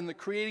God in the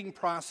creating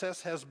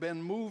process has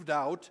been moved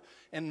out,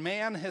 and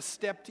man has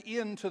stepped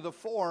into the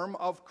form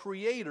of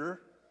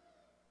creator,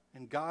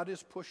 and God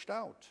is pushed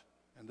out,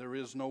 and there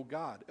is no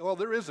God. Well,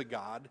 there is a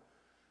God.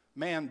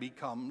 Man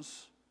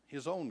becomes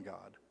his own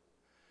God.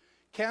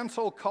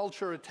 Cancel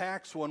culture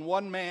attacks when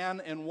one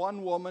man and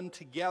one woman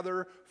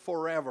together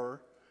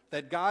forever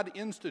that God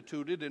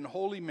instituted in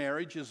holy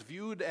marriage is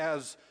viewed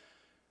as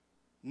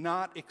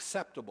not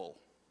acceptable.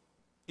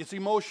 It's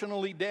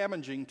emotionally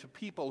damaging to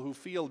people who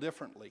feel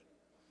differently.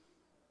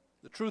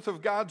 The truth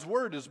of God's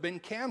word has been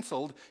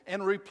canceled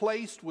and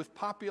replaced with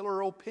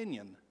popular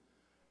opinion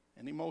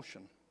and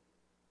emotion.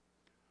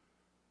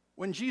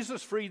 When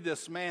Jesus freed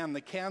this man,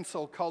 the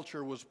cancel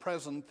culture was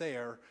present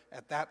there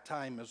at that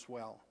time as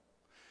well.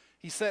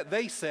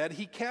 They said,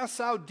 he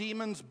casts out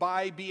demons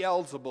by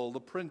Beelzebul,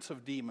 the prince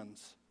of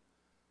demons.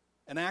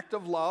 An act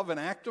of love, an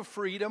act of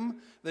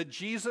freedom that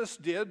Jesus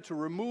did to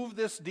remove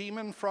this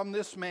demon from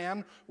this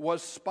man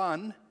was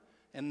spun,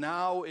 and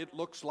now it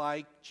looks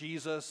like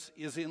Jesus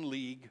is in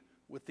league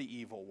with the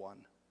evil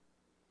one.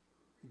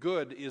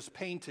 Good is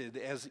painted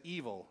as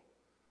evil,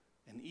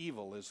 and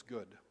evil is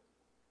good.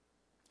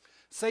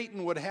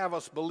 Satan would have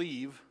us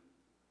believe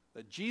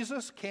that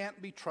Jesus can't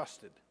be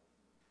trusted.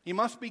 He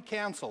must be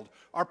canceled.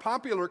 Our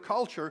popular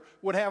culture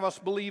would have us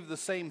believe the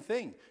same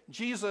thing.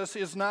 Jesus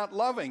is not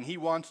loving. He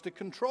wants to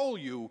control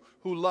you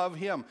who love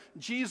him.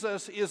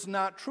 Jesus is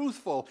not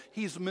truthful.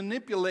 He's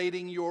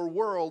manipulating your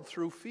world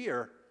through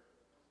fear.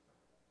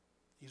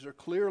 These are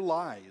clear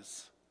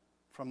lies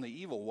from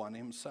the evil one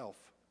himself.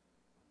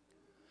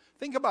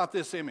 Think about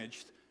this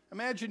image.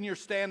 Imagine you're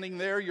standing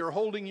there, you're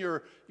holding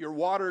your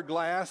water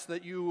glass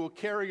that you will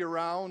carry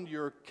around,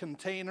 your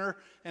container,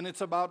 and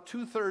it's about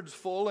 2/3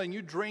 full, and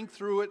you drink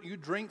through it, you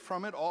drink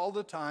from it all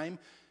the time.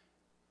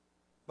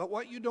 But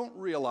what you don't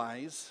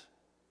realize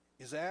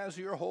is as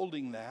you're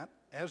holding that,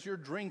 as you're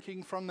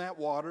drinking from that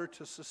water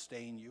to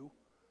sustain you,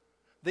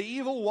 the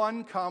evil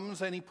one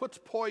comes and he puts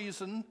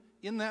poison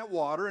in that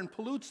water and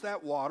pollutes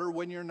that water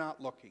when you're not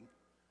looking.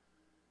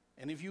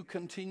 And if you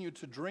continue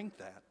to drink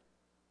that,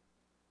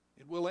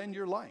 it will end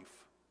your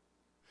life.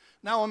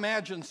 Now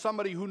imagine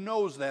somebody who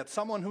knows that,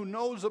 someone who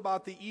knows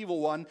about the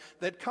evil one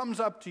that comes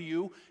up to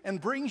you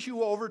and brings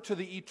you over to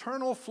the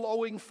eternal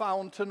flowing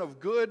fountain of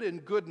good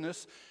and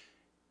goodness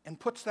and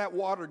puts that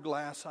water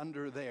glass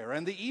under there.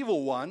 And the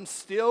evil one,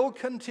 still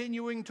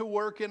continuing to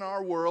work in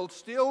our world,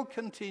 still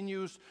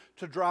continues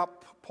to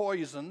drop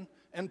poison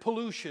and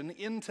pollution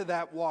into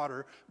that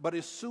water. But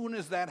as soon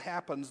as that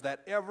happens,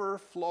 that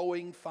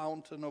ever-flowing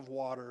fountain of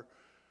water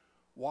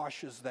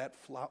washes that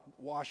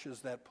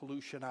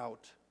pollution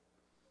out,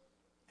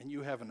 and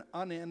you have an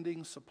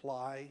unending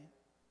supply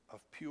of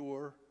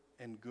pure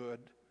and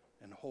good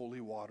and holy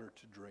water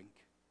to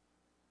drink.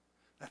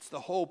 That's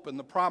the hope and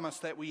the promise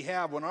that we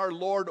have when our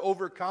Lord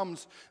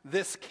overcomes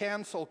this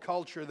cancel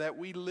culture that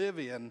we live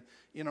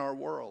in our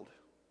world.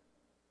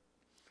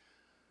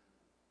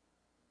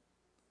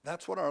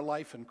 That's what our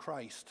life in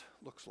Christ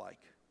looks like.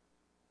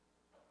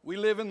 We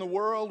live in the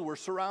world, we're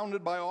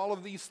surrounded by all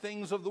of these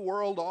things of the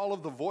world, all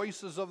of the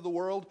voices of the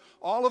world,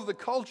 all of the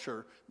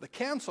culture, the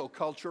cancel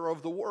culture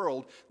of the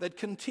world that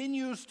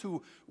continues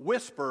to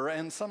whisper,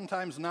 and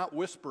sometimes not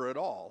whisper at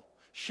all,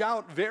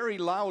 shout very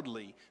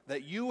loudly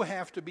that you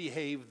have to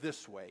behave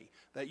this way,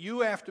 that you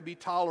have to be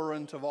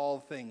tolerant of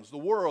all things. The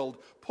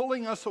world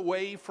pulling us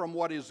away from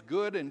what is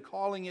good and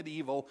calling it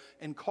evil,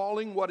 and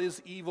calling what is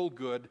evil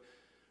good.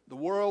 The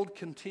world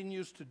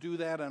continues to do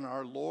that, and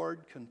our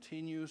Lord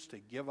continues to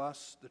give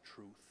us the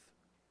truth.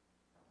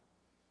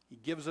 He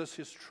gives us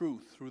his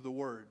truth through the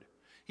Word.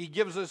 He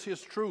gives us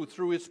his truth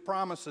through his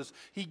promises.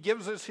 He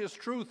gives us his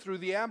truth through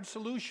the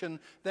absolution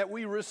that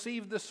we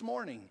received this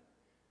morning.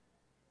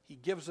 He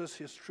gives us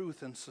his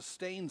truth and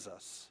sustains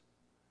us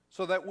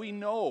so that we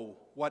know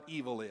what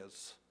evil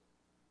is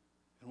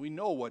and we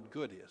know what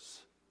good is.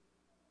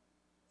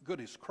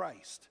 Good is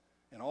Christ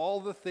and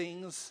all the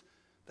things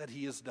that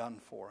he has done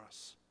for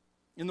us.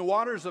 In the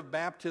waters of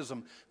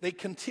baptism, they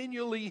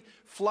continually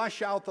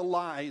flush out the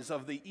lies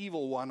of the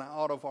evil one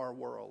out of our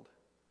world.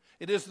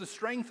 It is the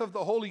strength of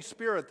the Holy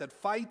Spirit that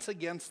fights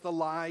against the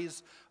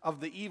lies of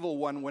the evil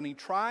one when he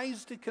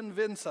tries to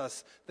convince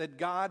us that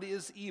God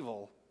is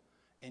evil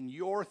and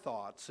your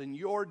thoughts and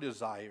your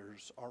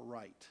desires are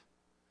right.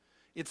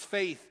 It's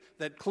faith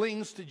that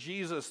clings to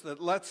Jesus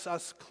that lets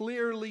us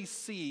clearly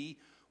see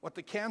what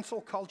the cancel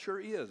culture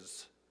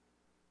is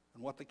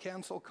and what the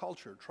cancel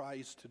culture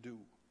tries to do.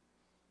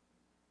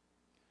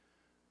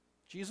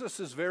 Jesus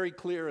is very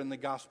clear in the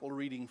gospel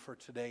reading for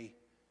today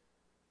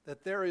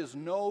that there is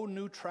no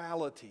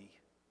neutrality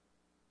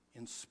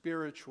in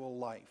spiritual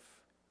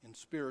life, in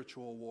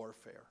spiritual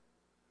warfare.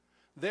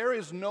 There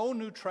is no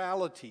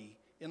neutrality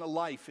in a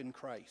life in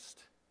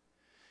Christ.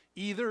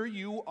 Either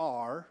you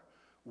are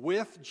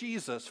with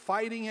Jesus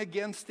fighting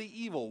against the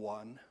evil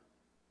one,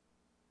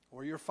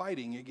 or you're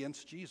fighting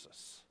against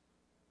Jesus.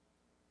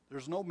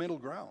 There's no middle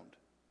ground.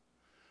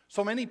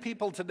 So many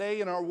people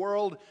today in our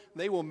world,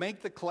 they will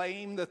make the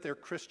claim that they're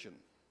Christian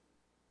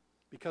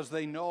because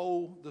they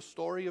know the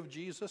story of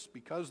Jesus,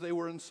 because they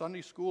were in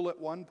Sunday school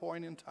at one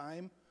point in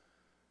time,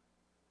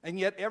 and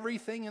yet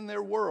everything in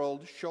their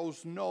world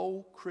shows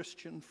no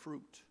Christian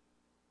fruit.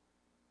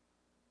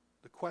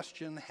 The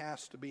question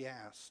has to be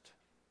asked,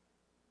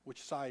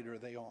 which side are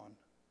they on?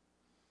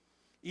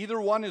 Either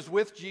one is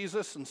with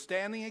Jesus and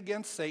standing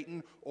against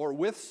Satan, or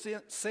with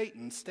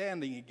Satan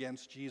standing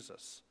against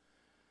Jesus.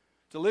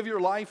 To live your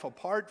life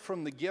apart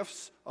from the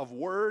gifts of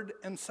word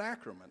and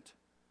sacrament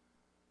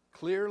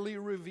clearly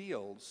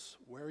reveals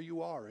where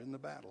you are in the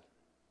battle.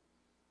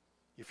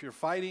 If you're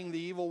fighting the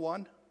evil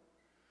one,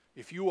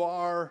 if you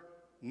are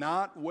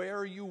not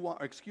where you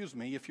want,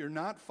 if you're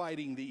not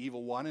fighting the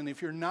evil one, and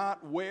if you're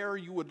not where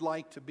you would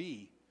like to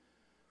be,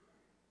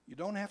 you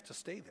don't have to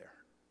stay there.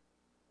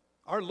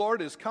 Our Lord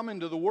has come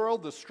into the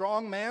world, the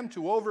strong man,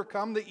 to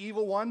overcome the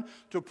evil one,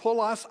 to pull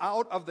us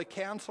out of the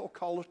cancel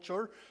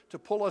culture, to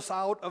pull us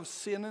out of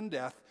sin and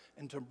death,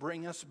 and to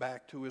bring us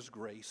back to his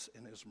grace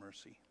and his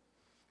mercy.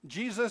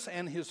 Jesus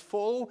and his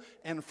full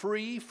and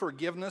free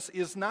forgiveness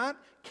is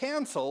not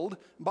canceled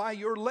by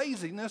your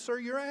laziness or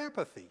your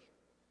apathy.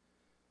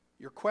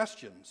 Your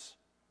questions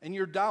and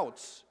your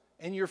doubts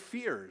and your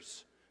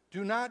fears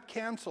do not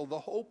cancel the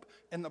hope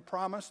and the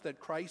promise that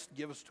Christ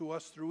gives to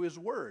us through his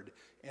word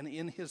and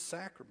in his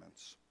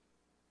sacraments.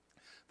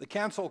 The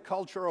cancel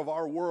culture of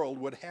our world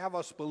would have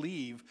us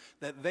believe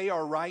that they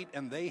are right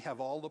and they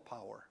have all the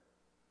power.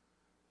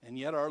 And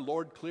yet our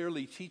Lord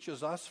clearly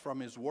teaches us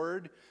from His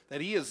Word that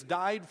He has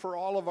died for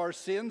all of our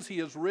sins, He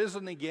has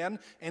risen again,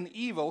 and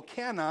evil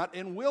cannot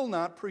and will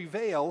not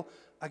prevail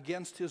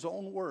against His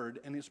own Word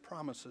and His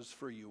promises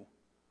for you.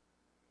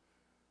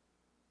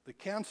 The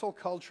cancel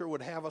culture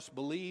would have us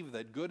believe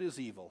that good is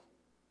evil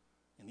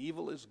and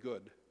evil is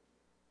good.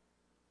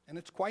 And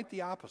it's quite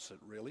the opposite,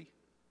 really.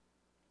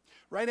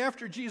 Right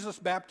after Jesus'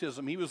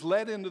 baptism, He was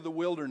led into the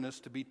wilderness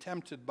to be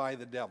tempted by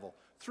the devil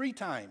 3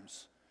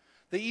 times.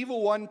 The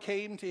evil one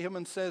came to Him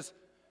and says,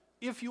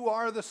 "If you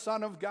are the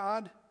Son of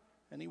God,"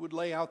 and He would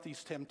lay out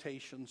these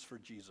temptations for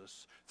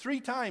Jesus. 3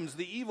 times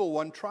the evil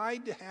one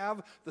tried to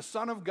have the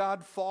Son of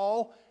God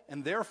fall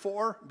and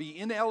therefore be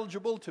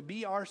ineligible to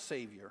be our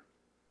Savior.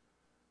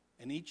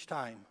 And each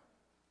time,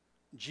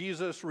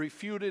 Jesus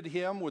refuted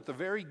him with the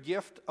very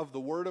gift of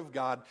the Word of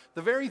God.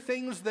 The very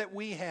things that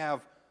we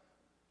have,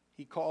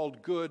 He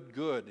called good,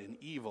 good, and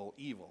evil,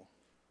 evil.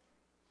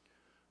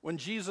 When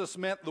Jesus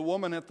met the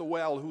woman at the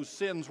well, whose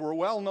sins were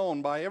well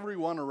known by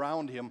everyone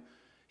around Him,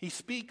 He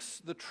speaks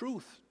the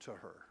truth to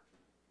her.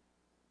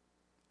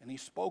 And He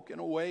spoke in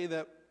a way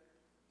that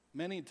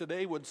many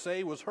today would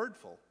say was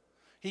hurtful.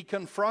 He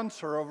confronts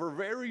her of her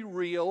very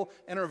real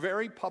and her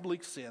very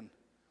public sin.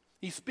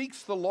 He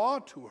speaks the law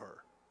to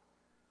her,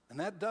 and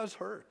that does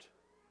hurt.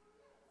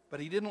 But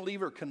He didn't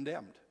leave her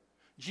condemned.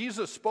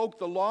 Jesus spoke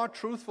the law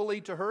truthfully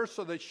to her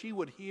so that she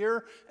would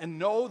hear and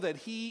know that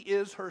He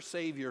is her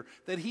Savior,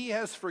 that He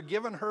has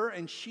forgiven her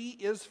and she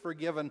is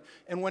forgiven.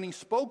 And when He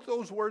spoke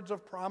those words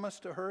of promise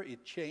to her,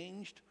 it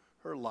changed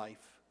her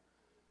life,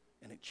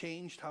 and it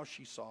changed how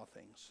she saw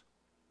things.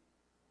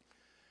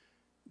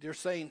 Dear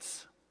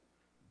saints,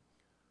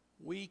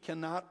 we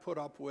cannot put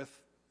up with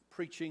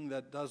preaching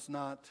that does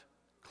not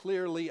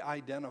clearly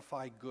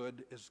identify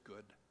good as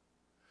good.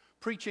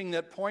 Preaching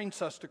that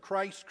points us to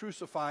Christ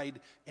crucified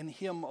and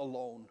Him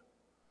alone.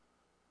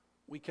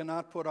 We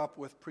cannot put up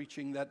with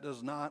preaching that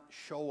does not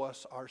show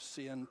us our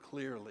sin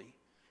clearly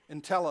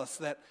and tell us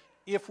that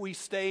if we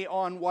stay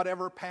on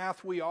whatever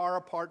path we are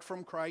apart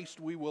from Christ,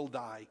 we will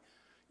die.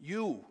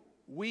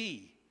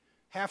 We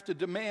have to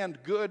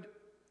demand good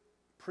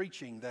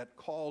preaching that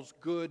calls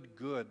good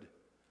good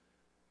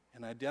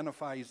and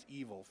identifies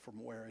evil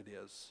from where it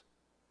is.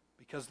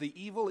 Because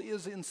the evil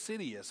is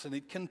insidious, and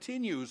it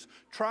continues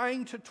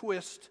trying to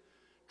twist,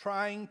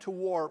 trying to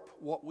warp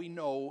what we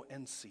know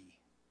and see.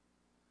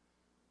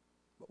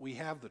 But we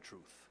have the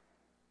truth.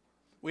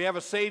 We have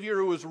a Savior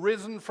who is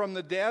risen from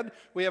the dead.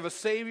 We have a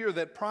Savior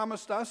that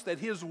promised us that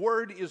His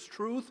Word is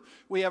truth.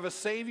 We have a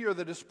Savior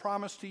that has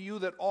promised to you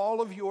that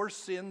all of your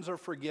sins are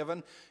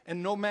forgiven.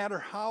 And no matter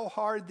how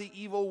hard the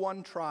evil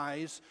one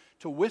tries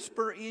to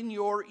whisper in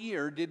your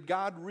ear, did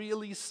God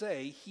really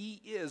say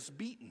He is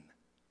beaten?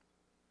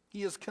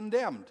 He is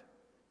condemned.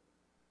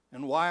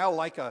 And while,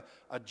 like a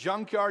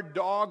junkyard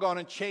dog on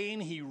a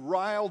chain, he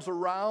riles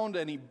around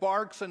and he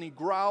barks and he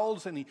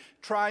growls and he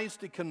tries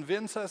to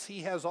convince us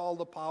he has all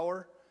the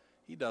power,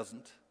 he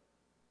doesn't.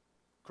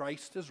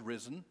 Christ has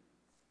risen.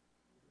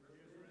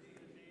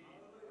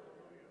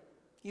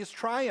 He has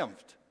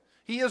triumphed.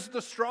 He is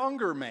the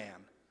stronger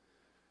man.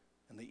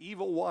 And the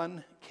evil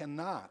one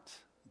cannot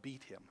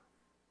beat him.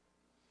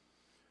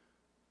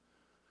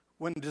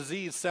 When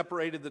disease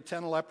separated the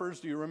 10 lepers,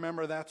 do you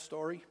remember that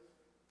story?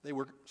 They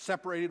were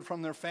separated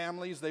from their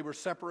families. They were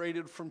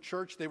separated from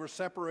church. They were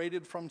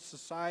separated from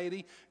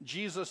society.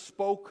 Jesus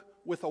spoke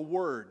with a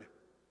word,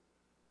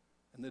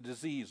 and the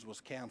disease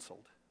was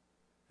canceled,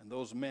 and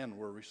those men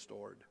were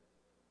restored.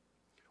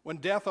 When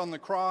death on the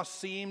cross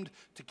seemed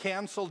to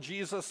cancel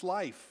Jesus'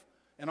 life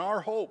and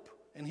our hope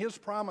and His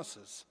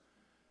promises,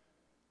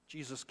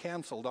 Jesus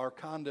canceled our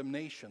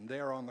condemnation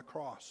there on the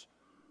cross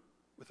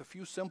with a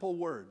few simple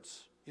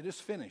words. It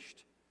is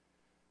finished.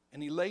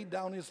 And He laid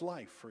down His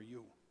life for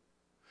you.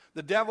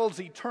 The devil's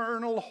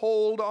eternal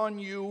hold on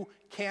you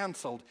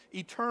canceled.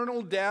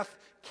 Eternal death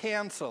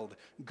canceled.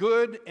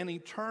 Good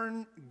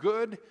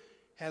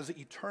has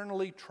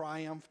eternally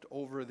triumphed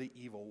over the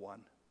evil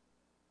one.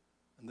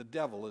 And the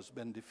devil has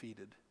been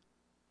defeated.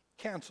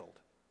 Canceled.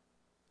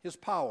 His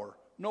power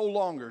no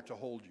longer to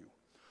hold you.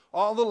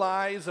 All the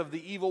lies of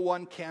the evil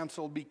one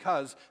canceled,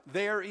 because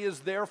there is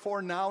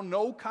therefore now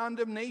no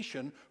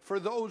condemnation for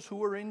those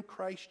who are in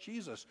Christ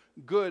Jesus.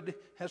 Good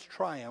has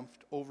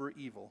triumphed over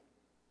evil.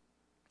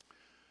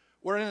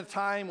 We're in a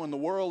time when the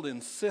world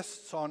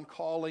insists on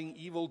calling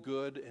evil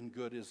good and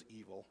good is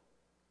evil.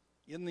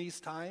 In these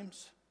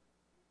times,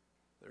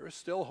 there is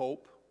still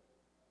hope.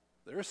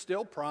 There is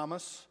still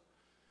promise.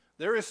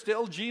 There is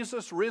still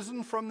Jesus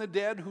risen from the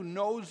dead, who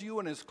knows you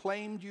and has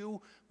claimed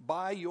you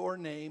by your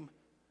name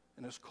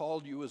and has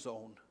called you His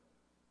own.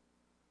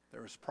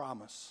 There is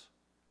promise,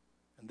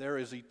 and there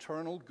is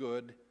eternal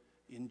good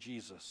in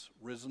Jesus,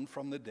 risen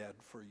from the dead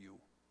for you.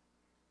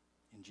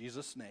 In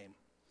Jesus' name,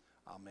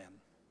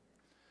 amen.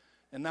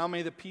 And now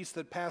may the peace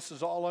that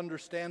passes all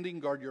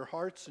understanding guard your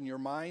hearts and your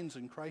minds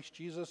in Christ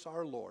Jesus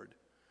our Lord.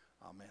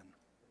 Amen.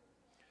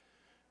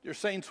 Dear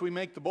saints, we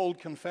make the bold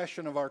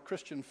confession of our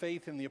Christian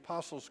faith in the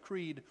Apostles'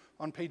 Creed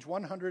on page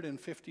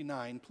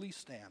 159. Please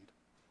stand.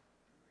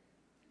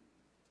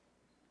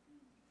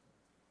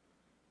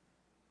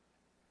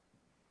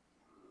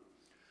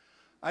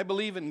 I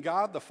believe in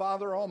God, the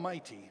Father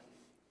Almighty,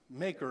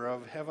 maker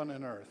of heaven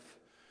and earth,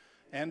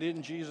 and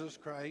in Jesus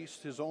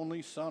Christ, his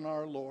only Son,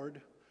 our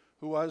Lord,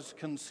 who was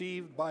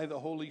conceived by the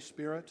Holy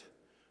Spirit,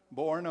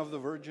 born of the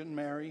Virgin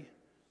Mary,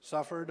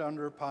 suffered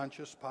under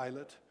Pontius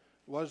Pilate,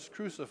 was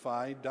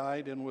crucified,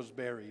 died, and was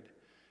buried.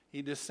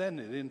 He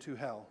descended into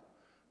hell.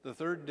 The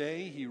third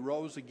day he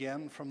rose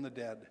again from the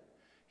dead.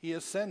 He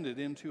ascended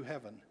into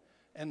heaven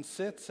and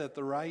sits at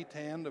the right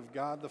hand of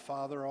God the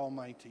Father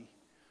Almighty.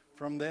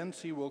 From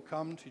thence he will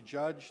come to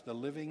judge the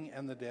living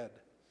and the dead.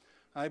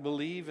 I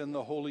believe in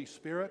the Holy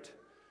Spirit,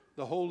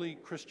 the holy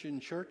Christian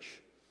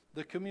Church,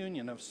 the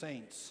communion of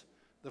saints,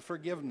 the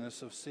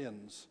forgiveness of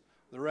sins,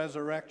 the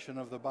resurrection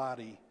of the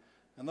body,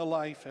 and the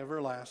life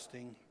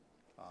everlasting.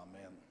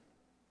 Amen.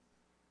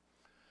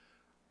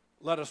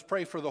 Let us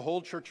pray for the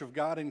whole Church of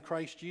God in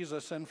Christ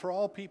Jesus and for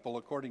all people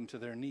according to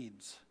their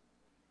needs.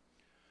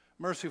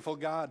 Merciful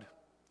God,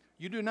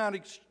 you do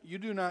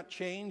not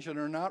change and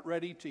are not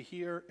ready to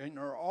hear and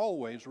are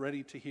always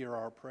ready to hear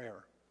our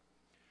prayer.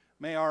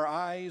 May our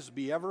eyes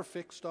be ever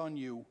fixed on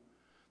you,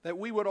 that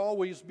we would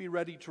always be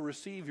ready to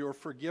receive your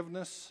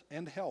forgiveness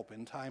and help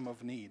in time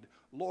of need.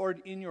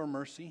 Lord, in your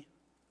mercy,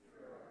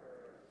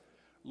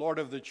 Lord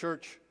of the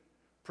church,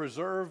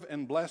 preserve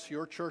and bless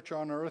your church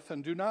on earth,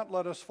 and do not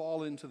let us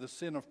fall into the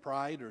sin of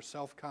pride or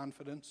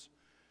self-confidence.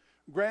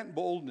 Grant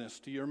boldness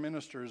to your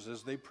ministers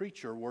as they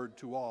preach your word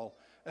to all,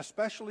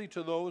 especially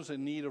to those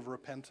in need of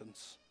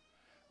repentance.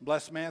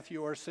 Bless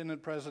Matthew, our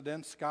synod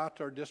president, Scott,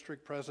 our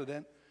district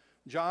president,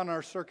 John,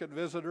 our circuit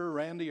visitor,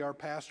 Randy, our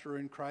pastor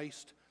in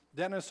Christ,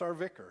 Dennis, our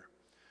vicar.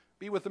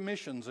 Be with the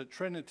missions at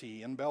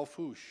Trinity and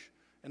Belfouche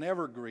and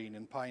Evergreen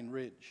and Pine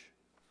Ridge.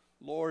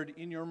 Lord,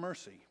 in your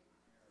mercy.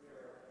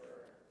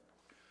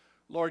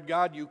 Lord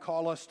God, you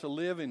call us to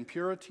live in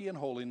purity and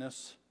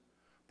holiness.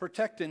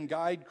 Protect and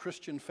guide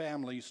Christian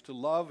families to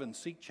love and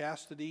seek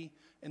chastity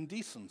and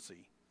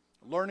decency,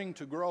 learning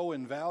to grow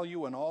in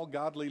value in all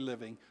godly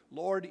living.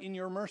 Lord, in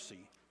your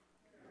mercy.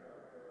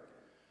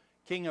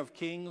 King of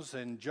kings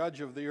and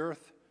judge of the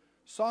earth,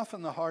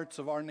 soften the hearts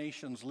of our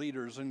nation's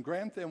leaders and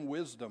grant them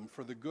wisdom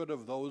for the good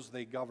of those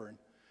they govern,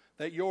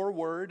 that your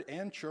word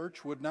and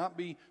church would not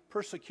be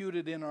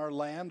persecuted in our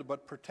land,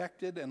 but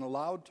protected and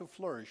allowed to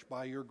flourish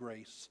by your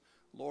grace.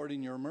 Lord,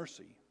 in your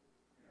mercy.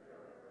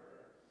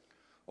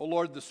 O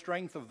Lord, the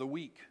strength of the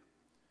weak,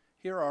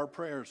 hear our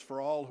prayers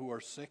for all who are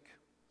sick,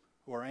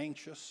 who are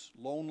anxious,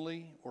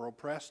 lonely, or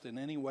oppressed in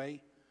any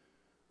way.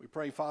 We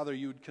pray, Father,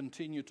 you would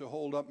continue to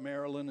hold up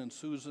Marilyn and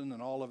Susan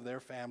and all of their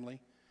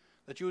family,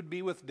 that you would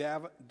be with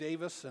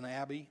Davis and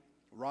Abby,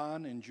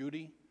 Ron and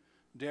Judy,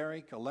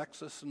 Derek,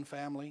 Alexis and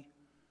family.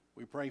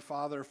 We pray,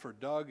 Father, for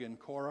Doug and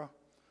Cora.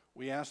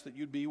 We ask that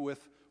you'd be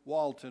with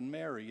Walt and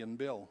Mary and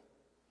Bill.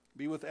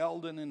 Be with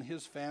Eldon and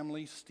his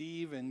family,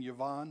 Steve and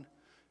Yvonne,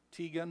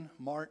 Tegan,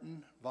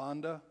 Martin,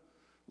 Vonda,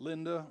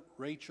 Linda,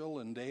 Rachel,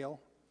 and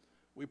Dale.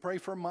 We pray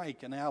for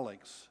Mike and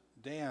Alex,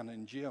 Dan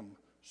and Jim,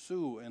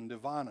 Sue and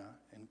Devana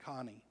and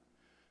Connie.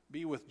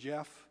 Be with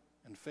Jeff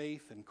and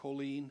Faith and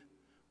Colleen.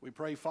 We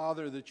pray,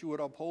 Father, that you would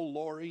uphold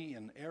Lori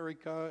and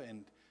Erica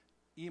and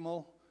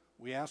Emil.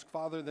 We ask,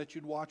 Father, that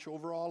you'd watch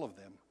over all of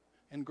them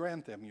and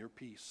grant them your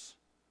peace.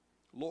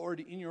 Lord,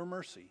 in your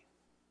mercy.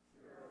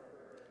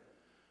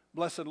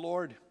 Blessed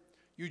Lord,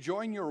 you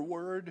join your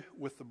word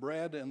with the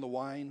bread and the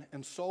wine,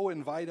 and so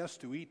invite us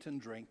to eat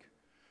and drink.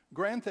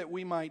 Grant that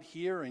we might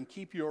hear and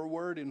keep your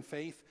word in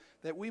faith,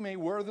 that we may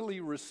worthily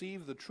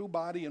receive the true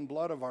body and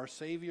blood of our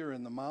Savior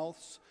in the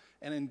mouths,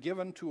 and in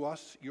given to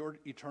us your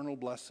eternal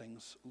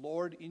blessings.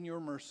 Lord, in your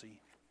mercy.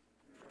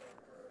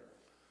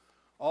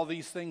 All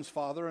these things,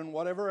 Father, and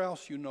whatever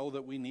else you know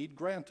that we need,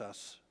 grant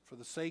us for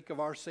the sake of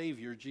our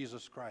Savior,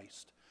 Jesus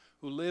Christ,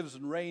 who lives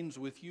and reigns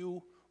with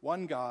you,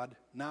 one God,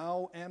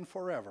 now and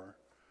forever.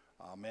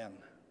 Amen.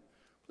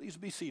 Please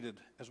be seated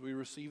as we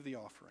receive the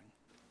offering.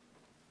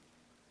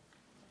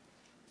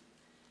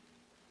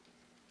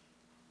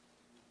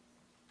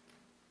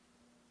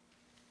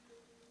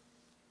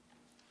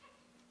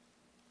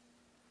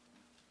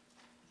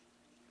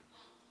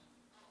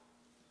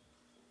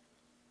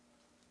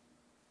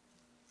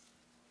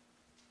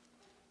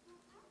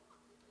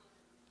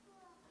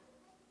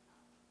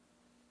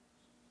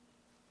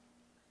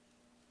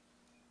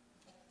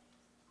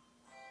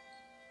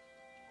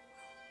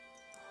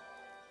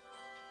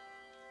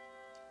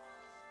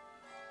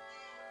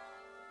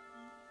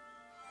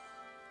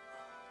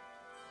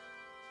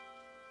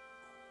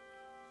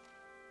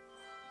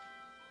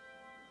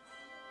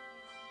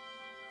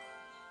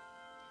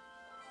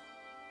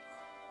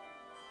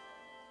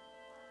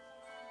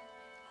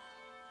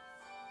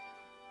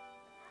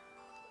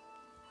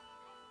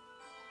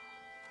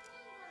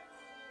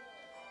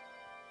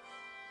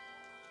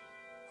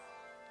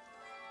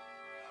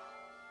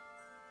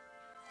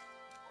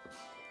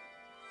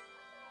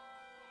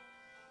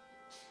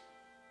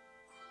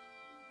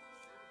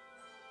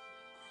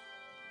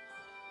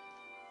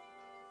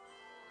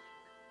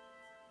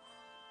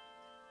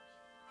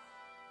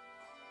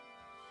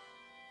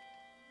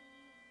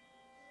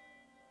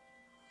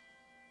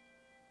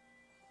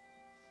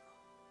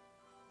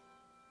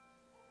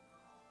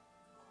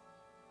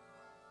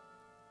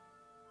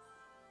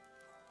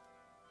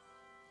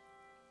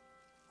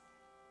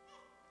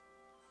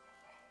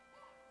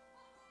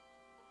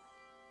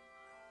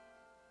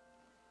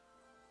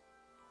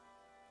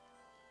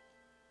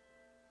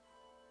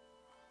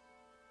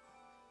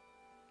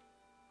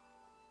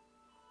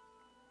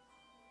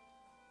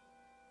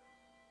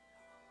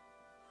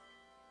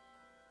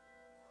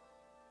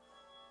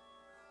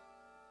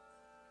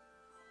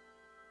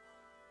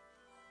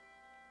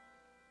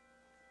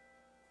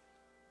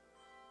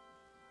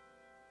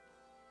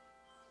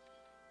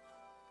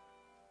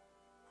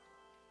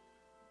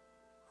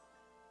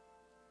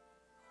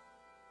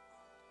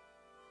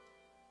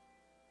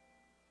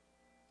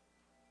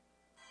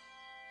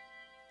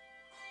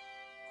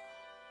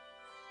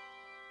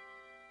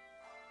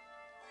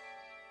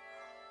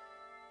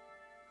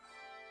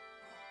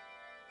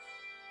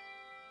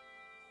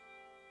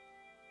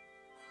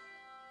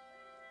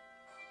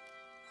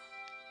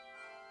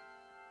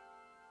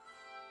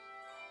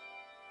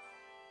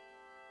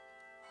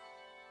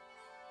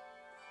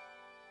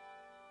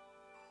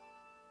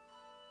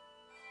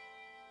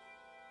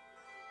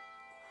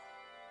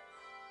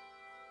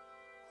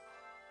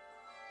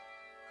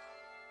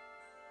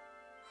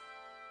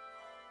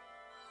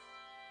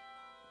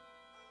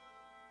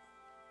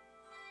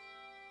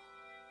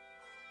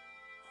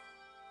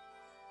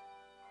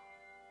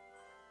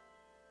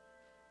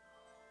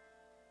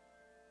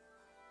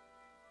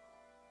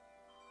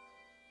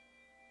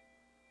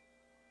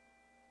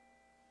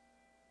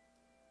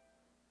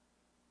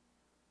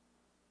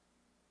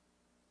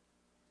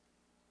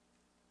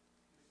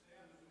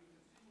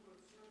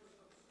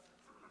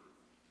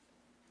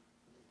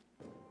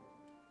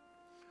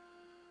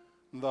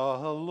 The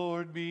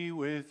Lord be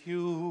with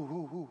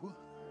you.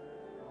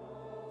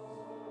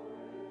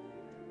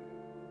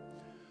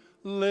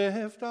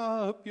 Lift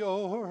up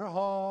your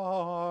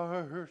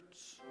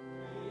hearts.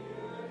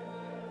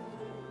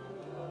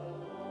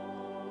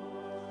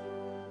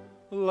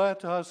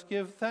 Let us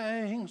give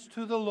thanks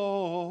to the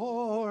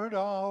Lord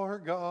our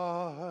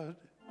God.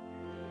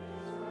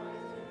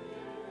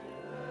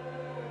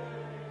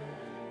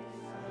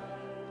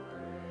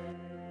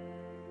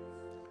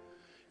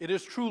 It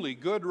is truly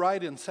good,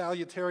 right, and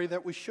salutary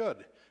that we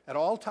should, at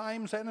all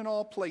times and in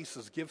all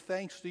places, give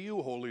thanks to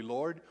you, Holy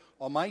Lord,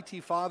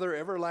 Almighty Father,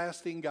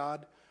 everlasting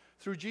God,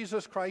 through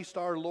Jesus Christ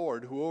our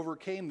Lord, who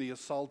overcame the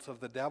assaults of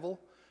the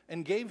devil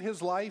and gave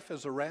his life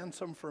as a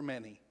ransom for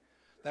many,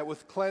 that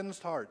with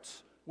cleansed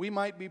hearts we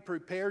might be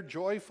prepared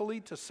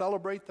joyfully to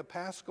celebrate the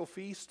Paschal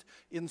feast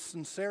in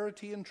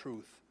sincerity and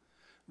truth.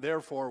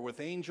 Therefore, with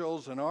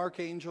angels and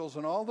archangels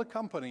and all the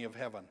company of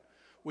heaven,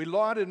 we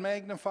laud and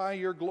magnify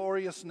your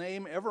glorious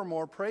name,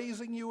 evermore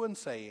praising you and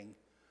saying,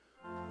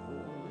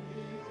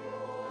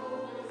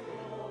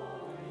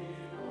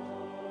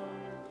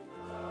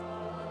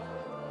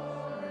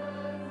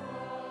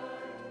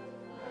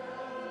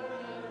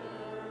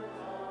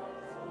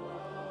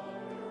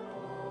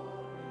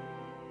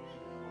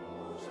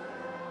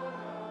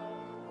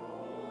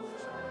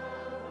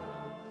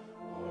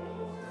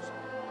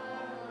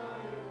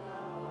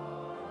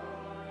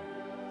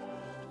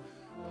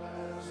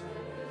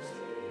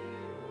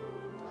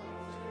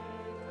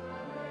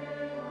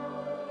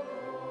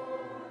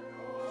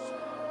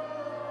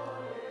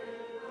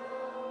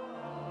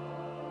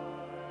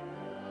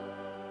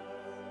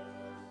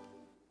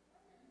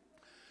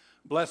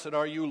 Blessed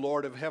are you,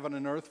 Lord of heaven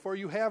and earth, for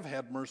you have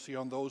had mercy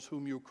on those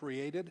whom you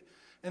created,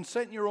 and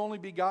sent your only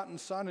begotten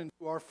Son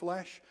into our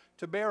flesh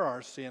to bear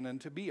our sin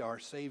and to be our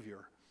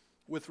Savior.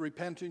 With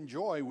repentant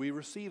joy we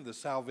receive the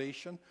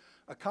salvation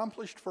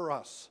accomplished for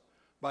us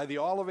by the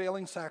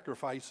all-availing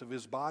sacrifice of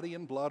his body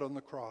and blood on the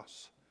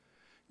cross.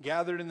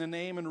 Gathered in the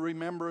name and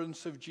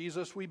remembrance of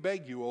Jesus, we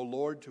beg you, O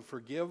Lord, to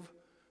forgive,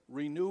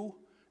 renew,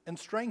 and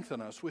strengthen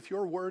us with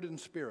your word and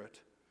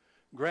spirit.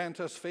 Grant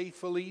us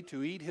faithfully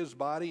to eat his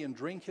body and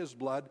drink his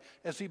blood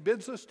as he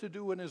bids us to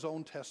do in his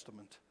own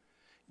testament.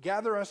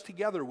 Gather us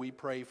together, we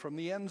pray, from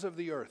the ends of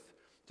the earth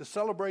to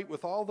celebrate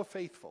with all the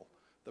faithful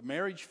the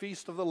marriage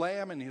feast of the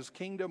Lamb in his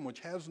kingdom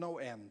which has no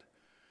end.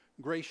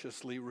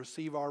 Graciously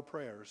receive our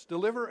prayers.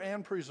 Deliver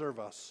and preserve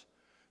us.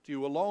 To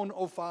you alone,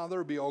 O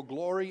Father, be all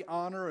glory,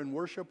 honor, and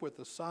worship with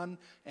the Son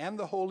and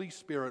the Holy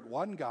Spirit,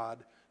 one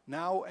God,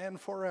 now and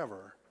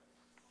forever.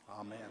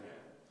 Amen.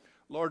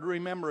 Lord,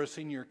 remember us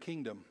in your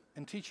kingdom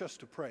and teach us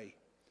to pray.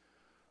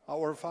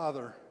 Our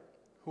Father,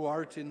 who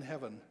art in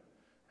heaven,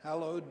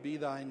 hallowed be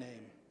thy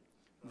name.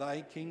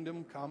 Thy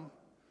kingdom come,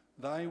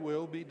 thy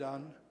will be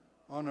done,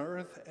 on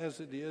earth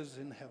as it is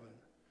in heaven.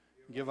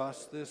 Give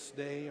us this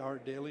day our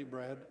daily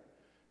bread,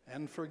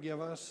 and forgive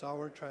us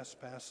our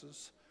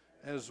trespasses,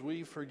 as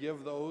we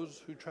forgive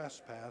those who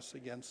trespass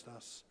against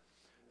us.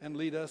 And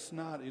lead us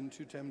not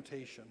into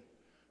temptation,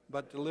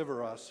 but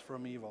deliver us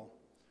from evil.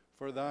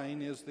 For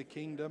thine is the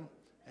kingdom,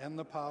 and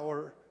the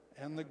power,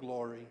 and the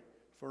glory,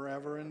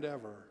 forever and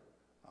ever.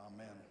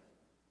 Amen.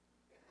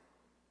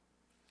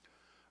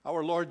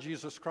 Our Lord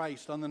Jesus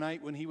Christ, on the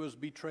night when he was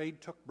betrayed,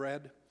 took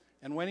bread,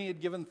 and when he had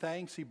given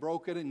thanks, he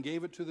broke it and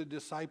gave it to the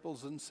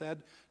disciples and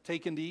said,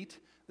 "Take and eat.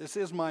 This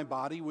is my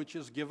body, which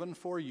is given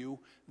for you.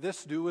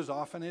 This do as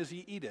often as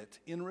ye eat it,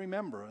 in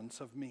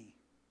remembrance of me."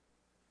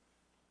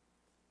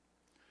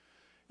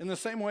 In the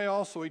same way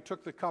also he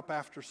took the cup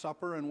after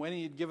supper, and when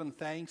he had given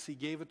thanks, he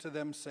gave it to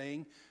them,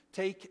 saying,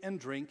 "Take and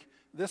drink.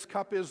 This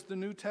cup is the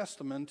New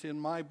Testament in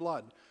my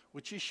blood,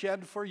 which is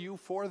shed for you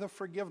for the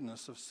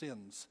forgiveness of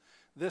sins.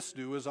 This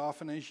do as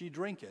often as ye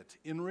drink it,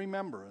 in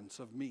remembrance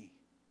of me."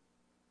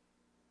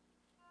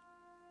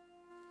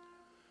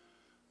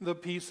 The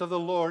peace of the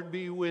Lord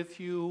be with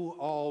you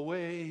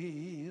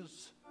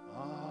always.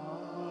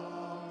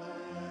 Amen.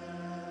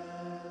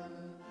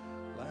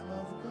 Lamb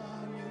of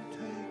God, you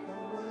take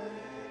away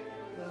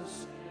the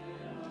sin.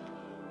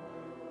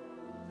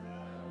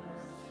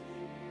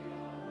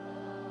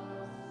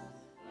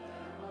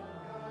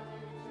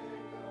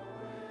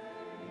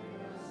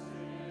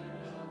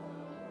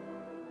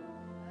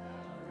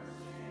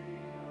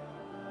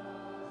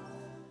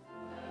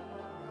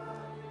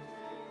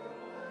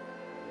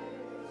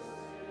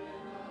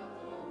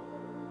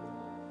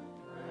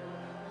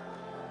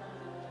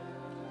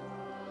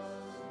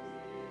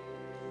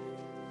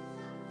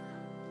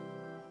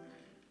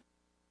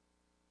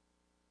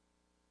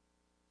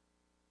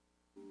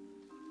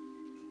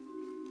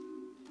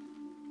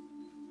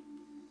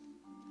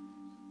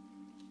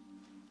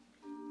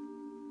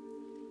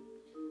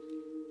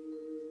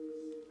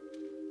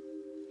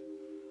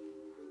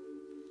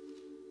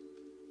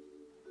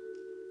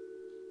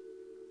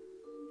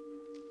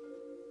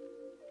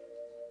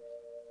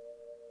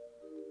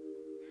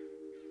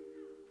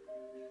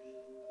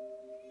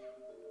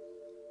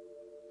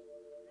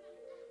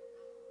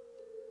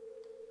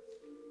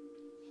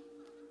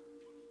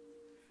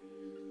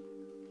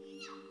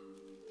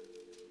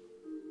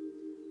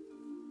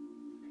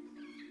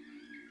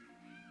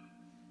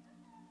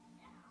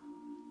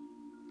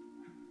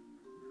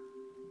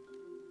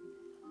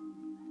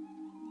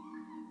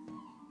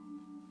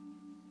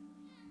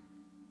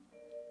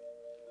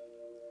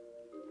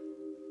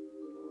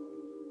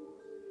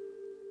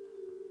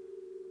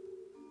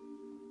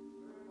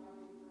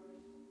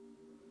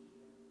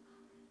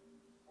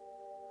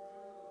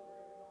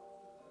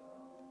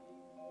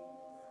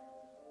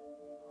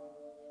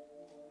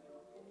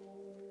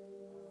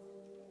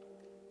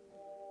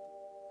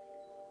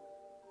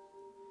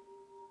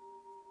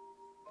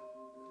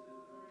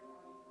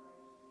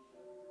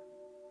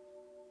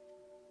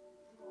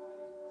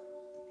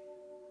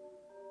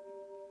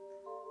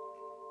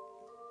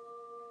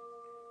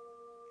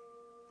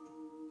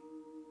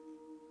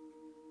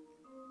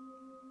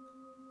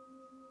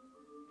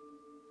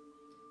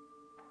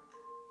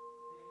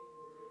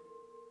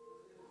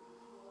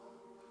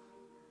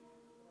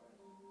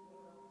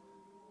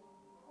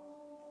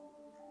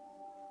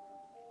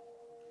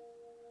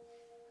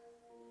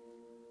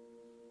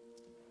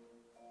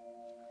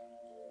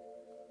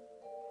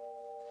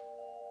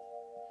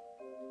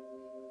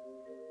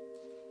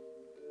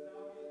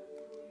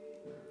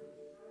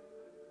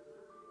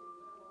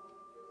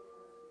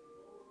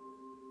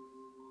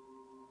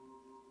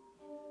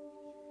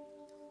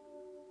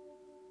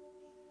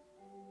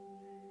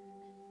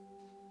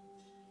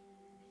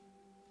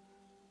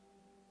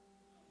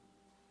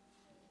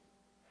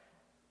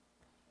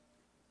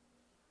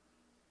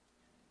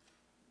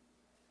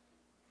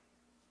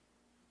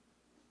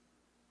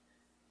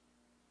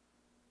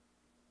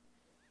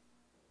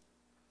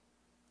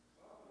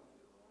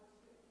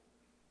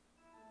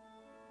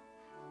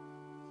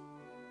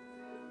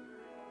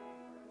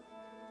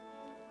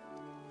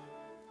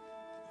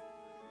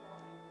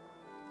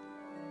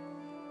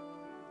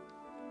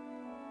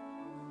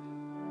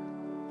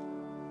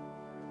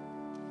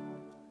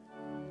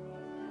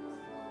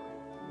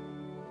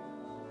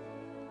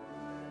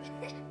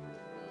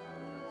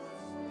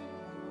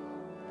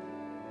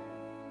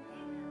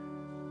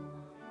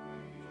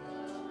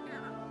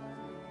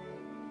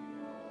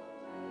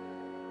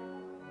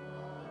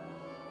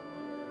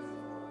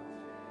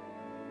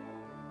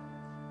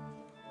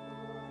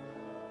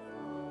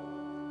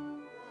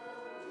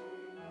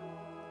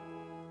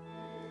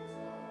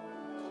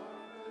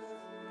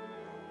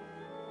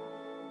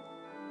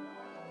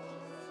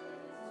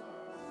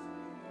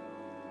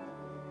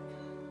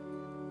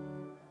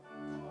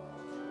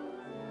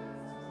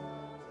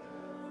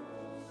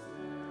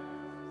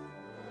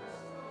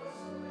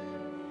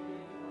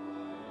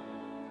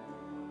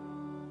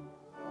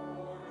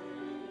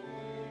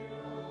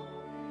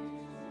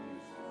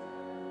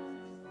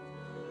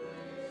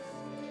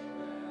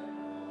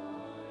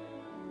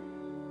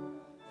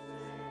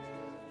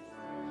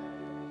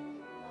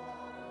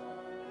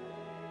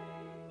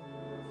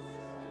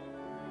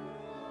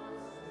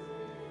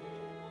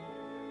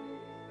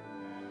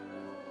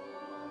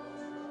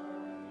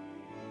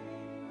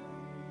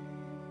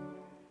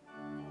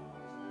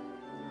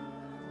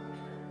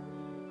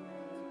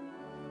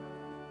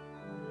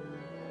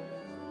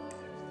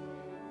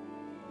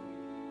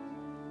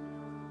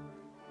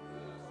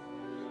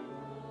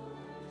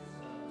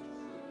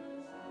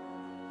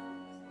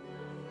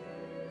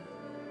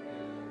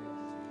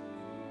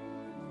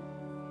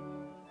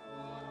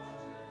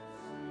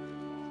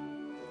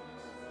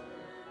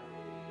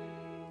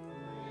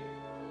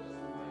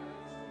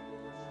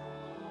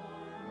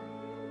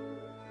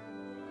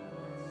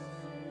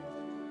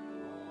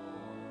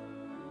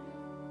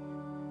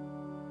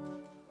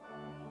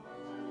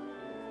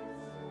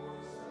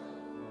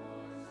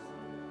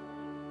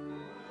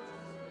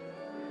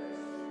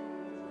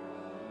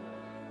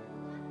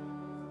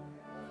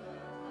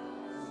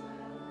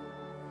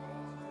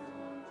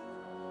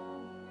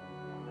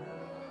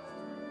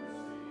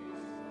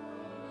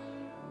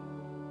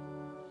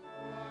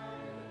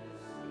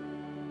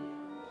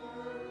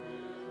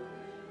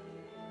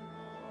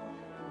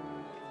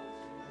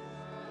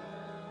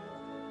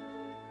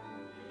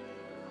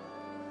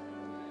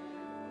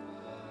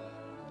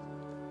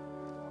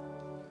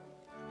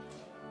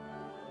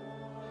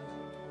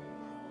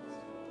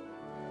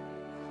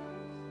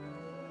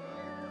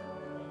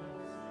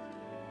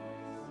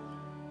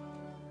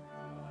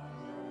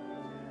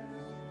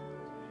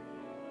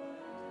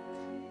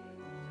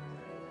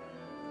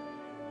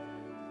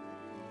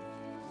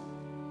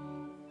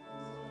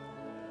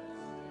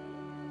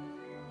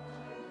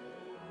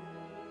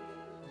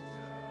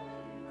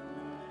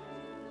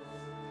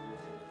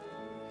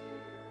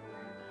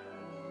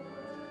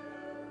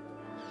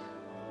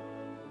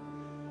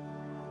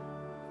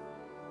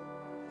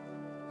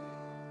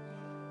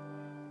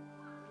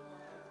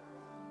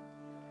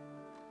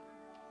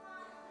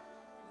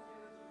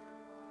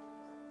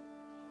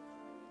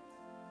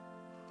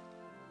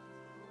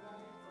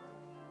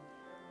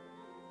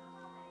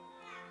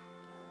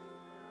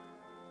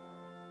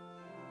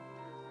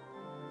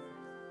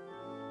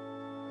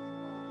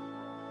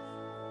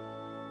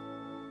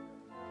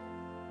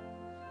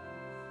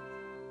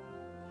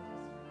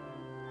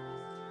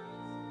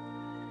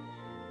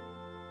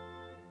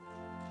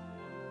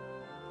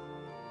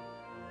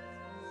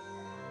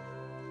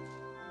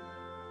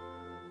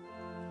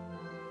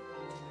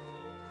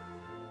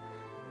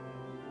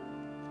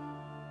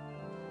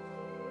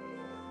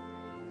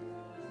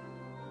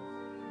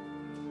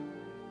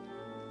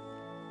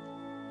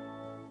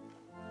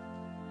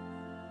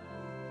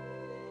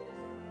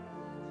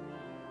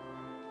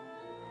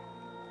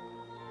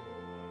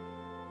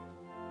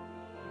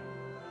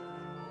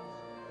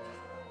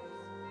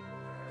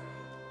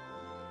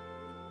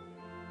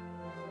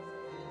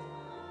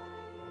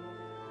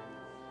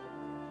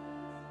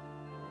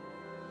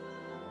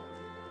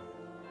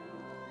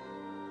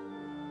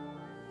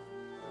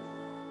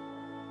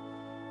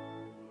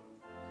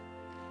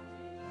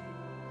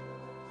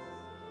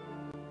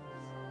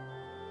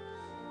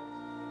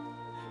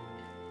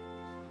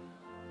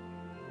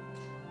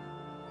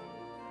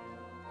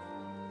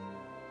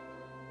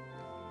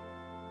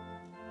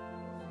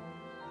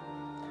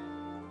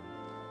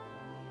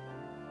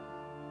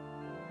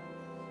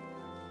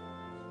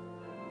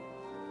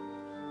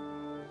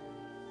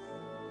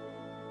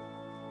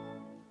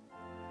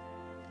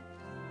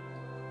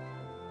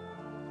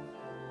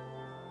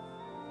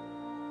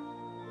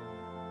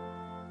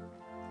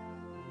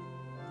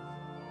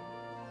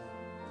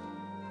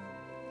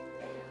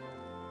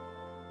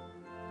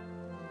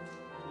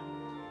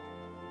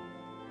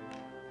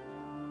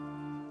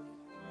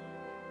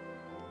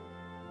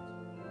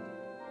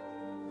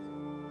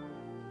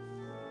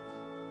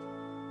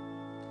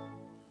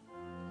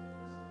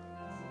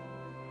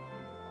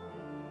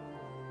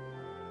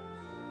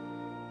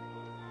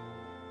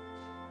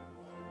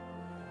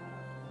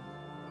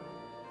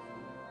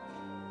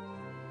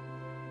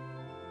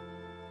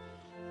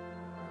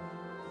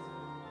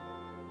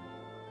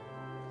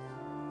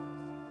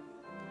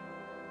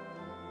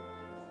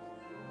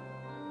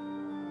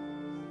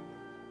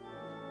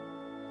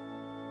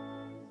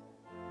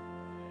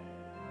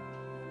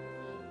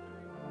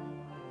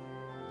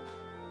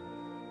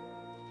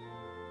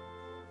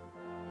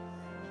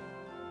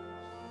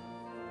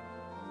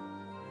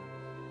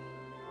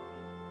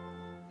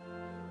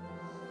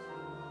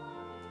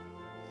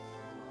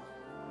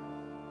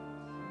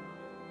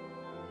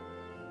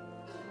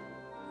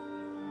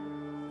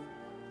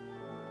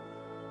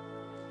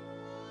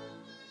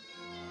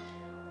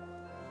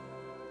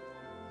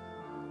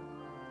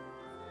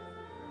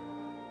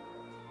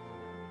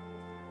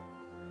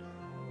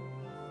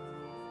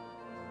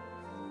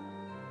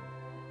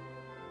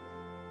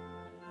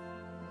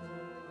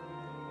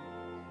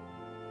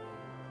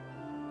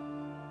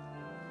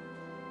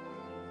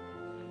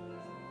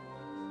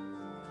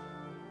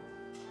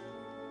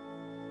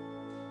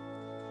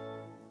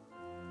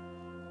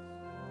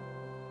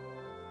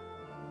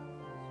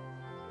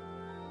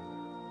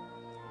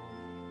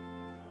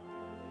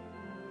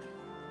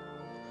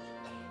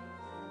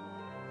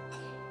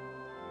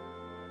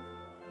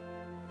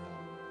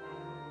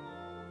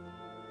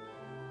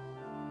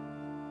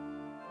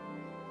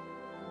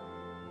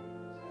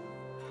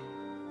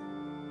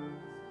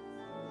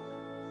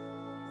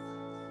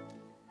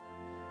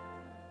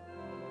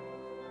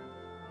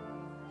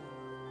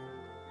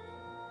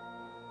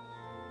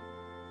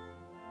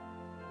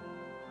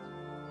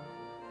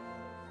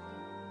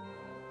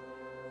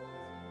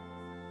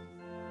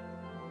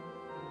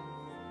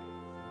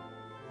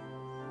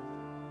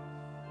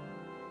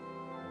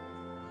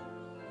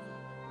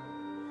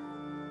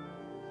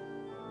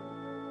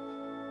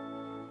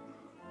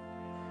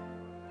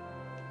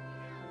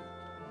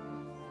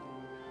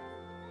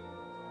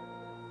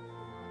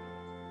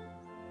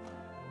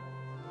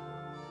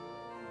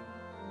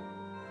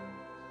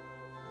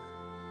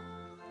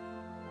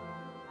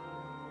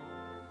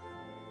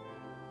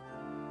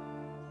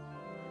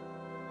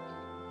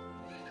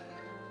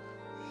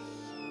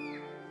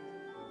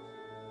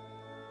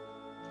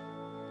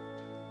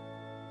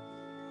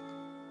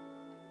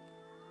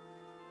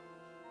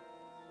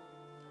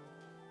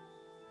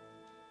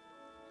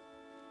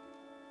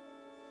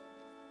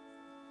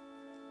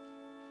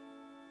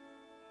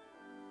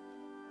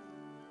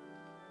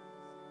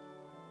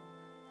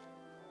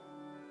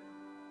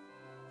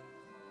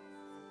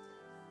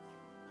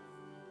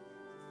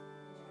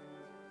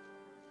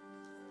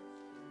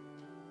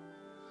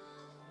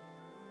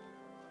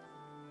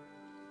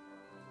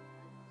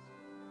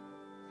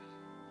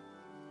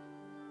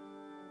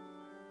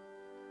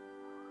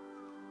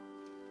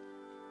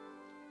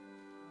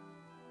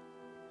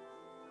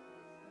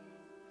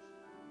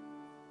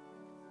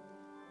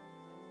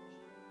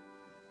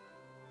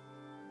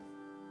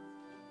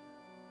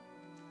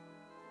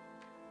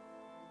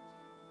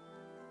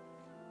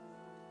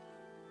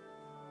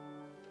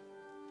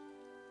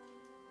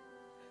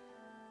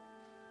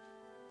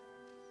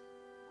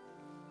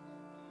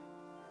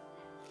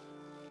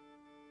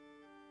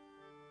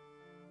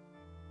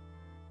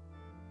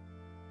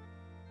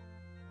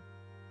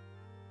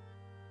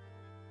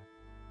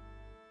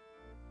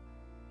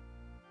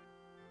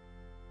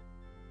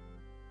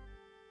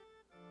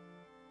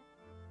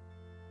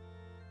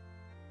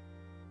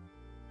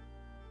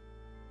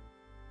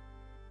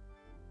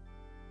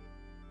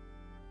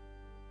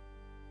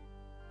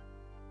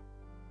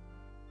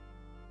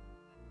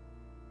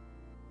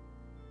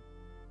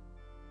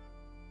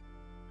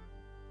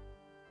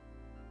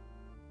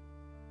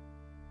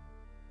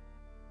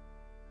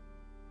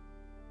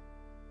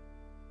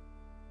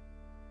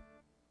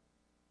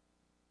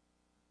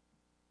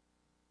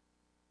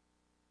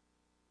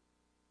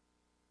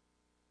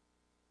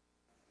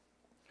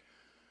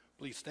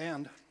 Please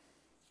stand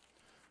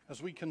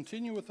as we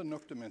continue with the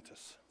Nunc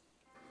Dimittis.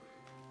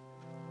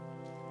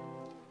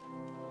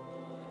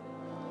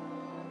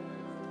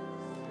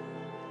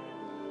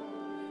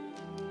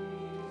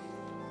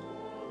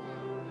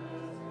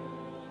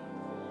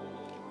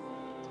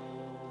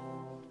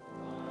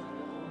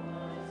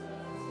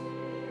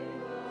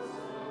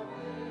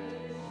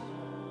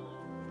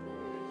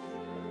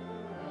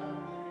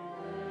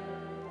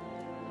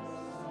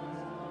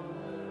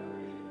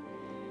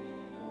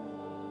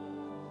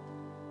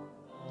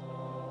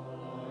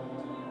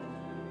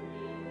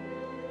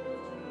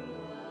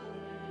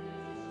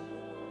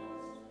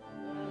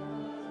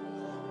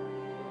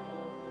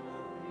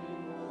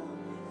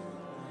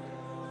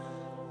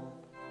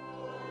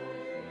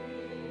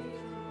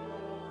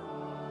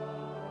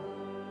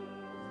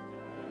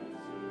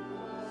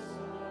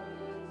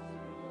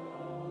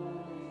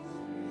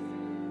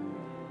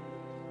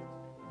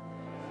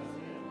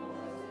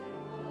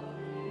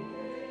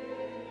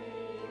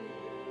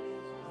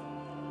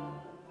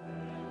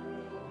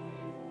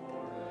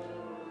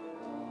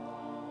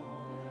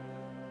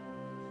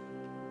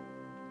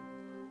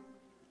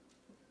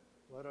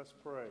 Let us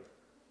pray.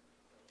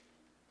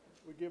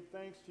 We give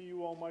thanks to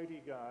you,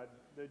 Almighty God,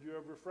 that you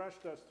have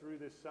refreshed us through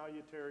this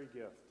salutary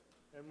gift.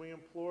 And we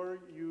implore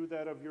you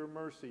that of your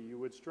mercy you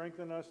would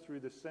strengthen us through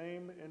the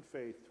same in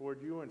faith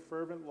toward you and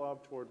fervent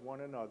love toward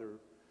one another.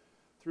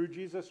 Through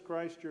Jesus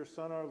Christ, your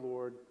Son, our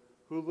Lord,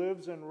 who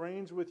lives and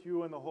reigns with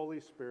you in the Holy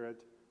Spirit,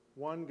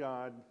 one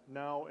God,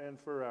 now and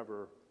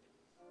forever.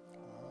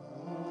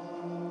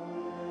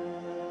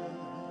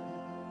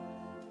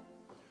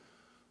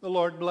 The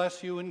Lord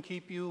bless you and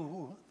keep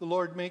you. The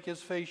Lord make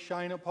his face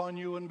shine upon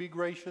you and be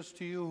gracious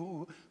to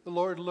you. The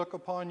Lord look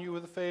upon you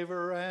with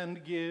favor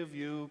and give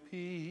you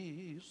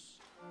peace.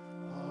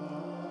 Amen.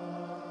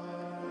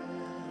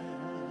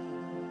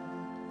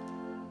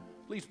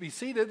 Please be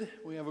seated.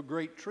 We have a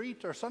great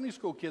treat. Our Sunday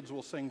school kids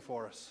will sing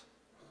for us.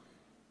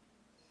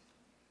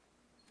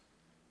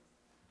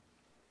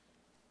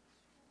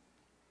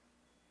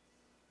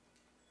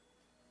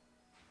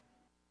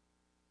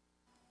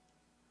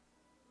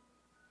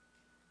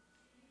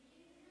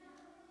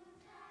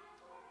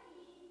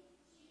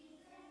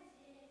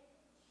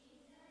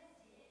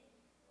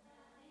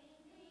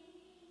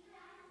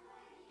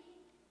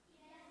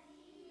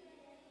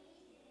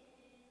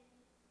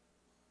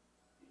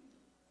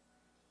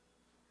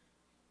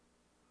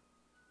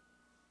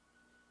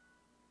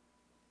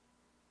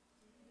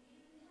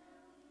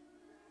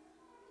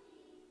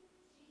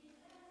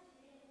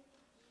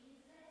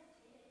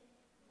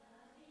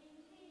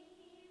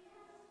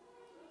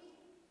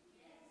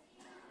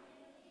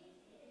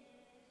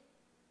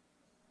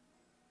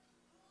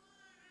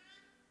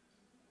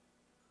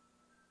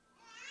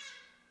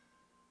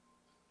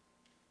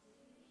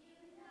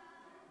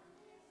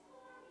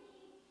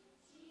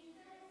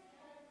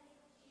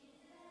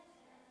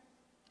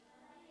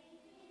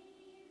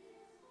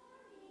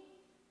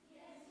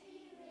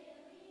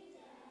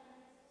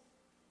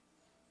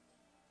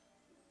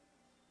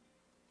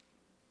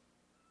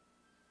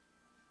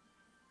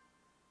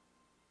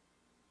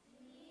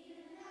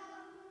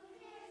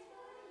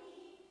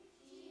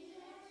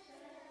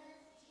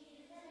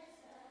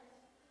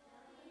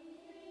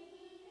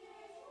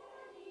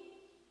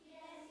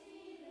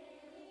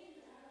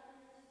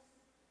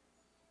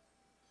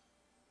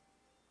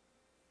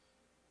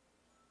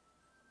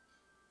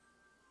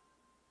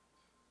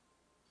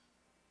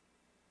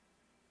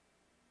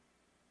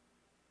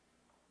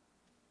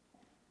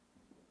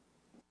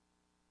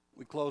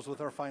 We close with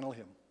our final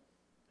hymn.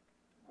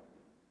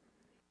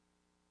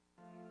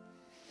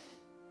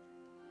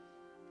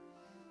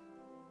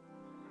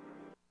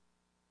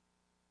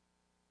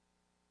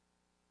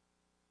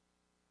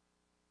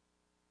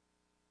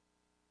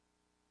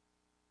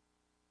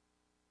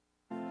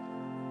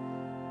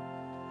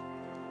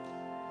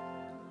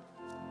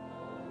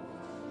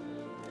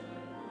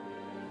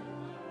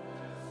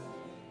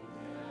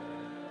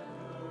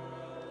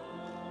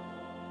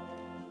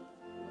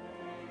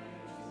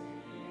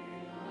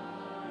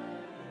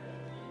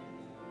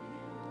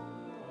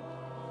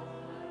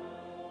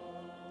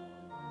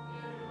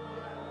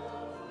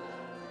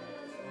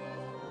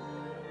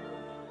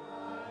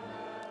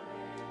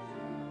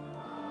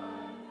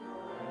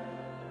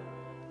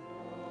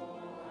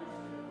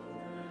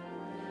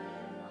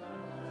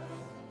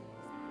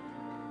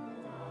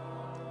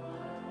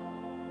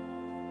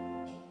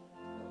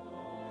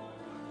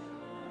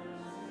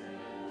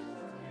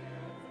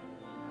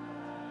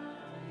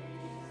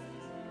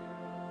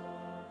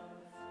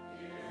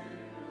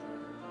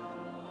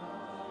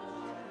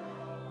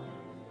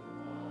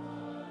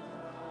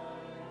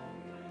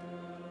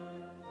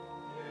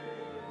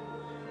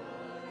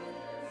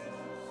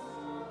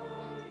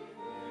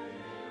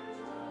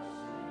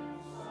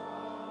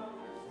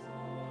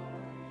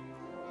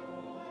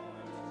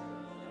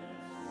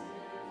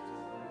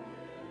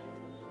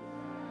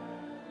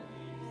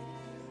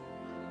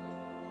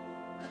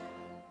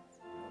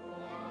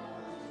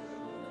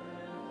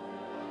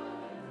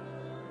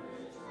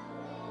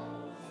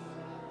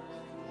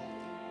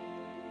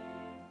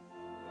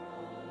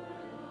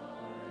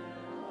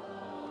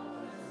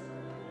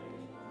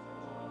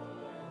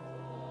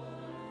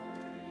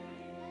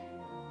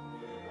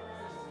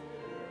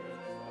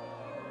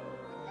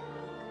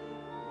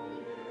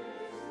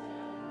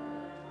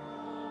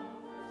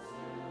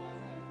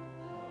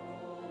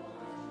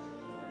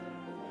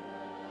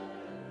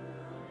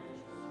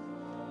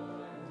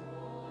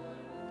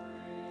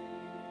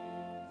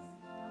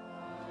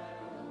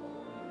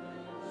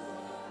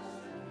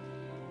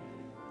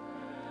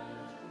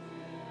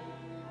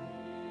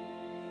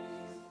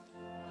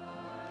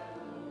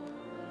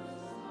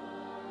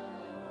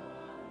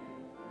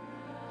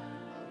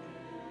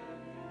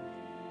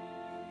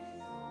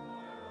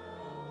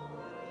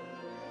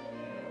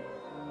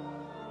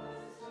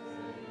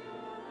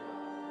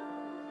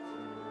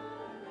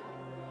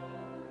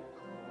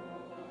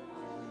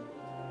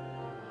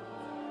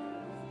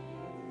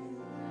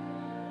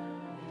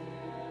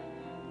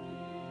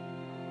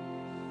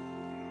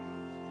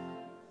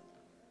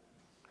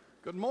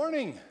 Good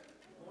morning.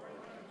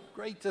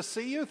 Great to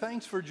see you.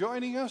 Thanks for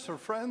joining us. Our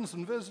friends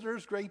and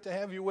visitors, great to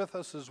have you with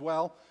us as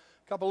well.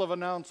 A couple of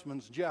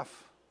announcements.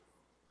 Jeff.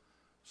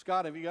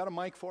 Scott, have you got a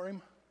mic for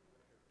him?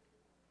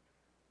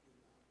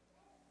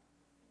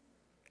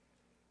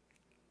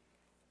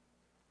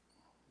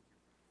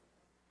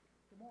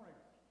 Good morning.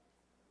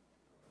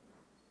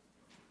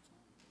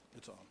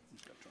 It's on. He's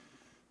got time.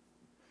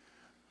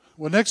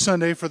 Well, next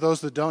Sunday, for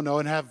those that don't know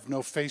and have no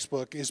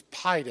Facebook, is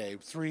Pi Day,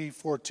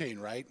 3/14,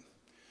 right?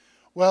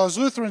 Well, as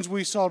Lutherans,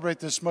 we celebrate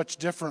this much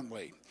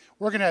differently.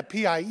 We're going to have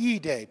PIE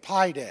Day,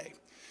 Pi Day.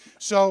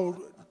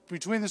 So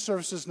between the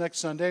services next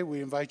Sunday,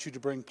 we invite you to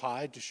bring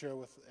pie to share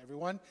with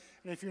everyone.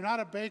 And if you're not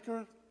a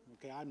baker,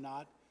 okay, I'm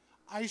not,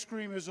 ice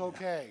cream is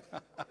okay.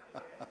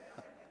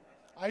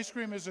 Ice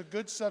cream is a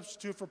good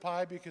substitute for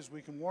pie because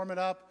we can warm it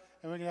up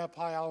and we can have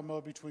pie a la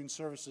mode between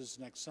services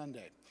next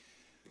Sunday.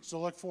 So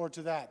look forward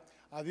to that.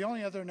 The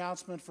only other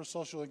announcement for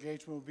social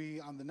engagement will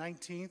be on the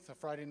 19th, a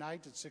Friday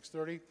night at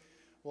 6:30.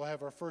 We'll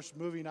have our first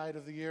movie night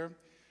of the year.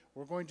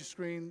 We're going to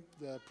screen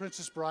The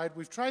Princess Bride.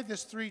 We've tried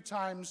this 3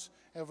 times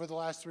over the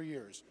last 3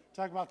 years.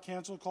 Talk about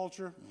cancel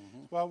culture.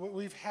 Well,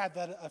 we've had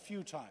that a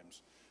few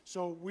times.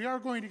 So we are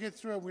going to get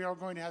through it. We are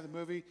going to have the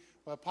movie.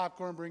 We'll have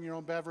popcorn, bring your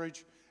own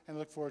beverage, and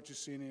look forward to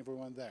seeing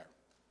everyone there.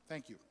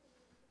 Thank you.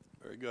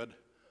 Very good.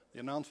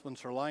 The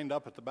announcements are lined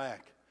up at the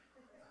back.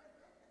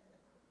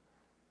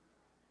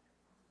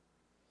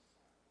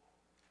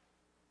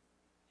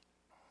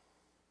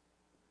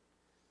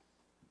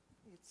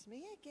 It's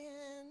me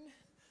again.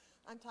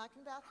 I'm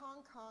talking about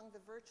Hong Kong, the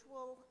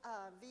virtual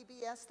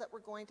VBS that we're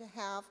going to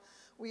have.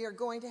 We are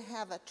going to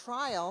have a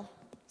trial.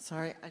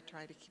 Sorry, I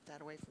try to keep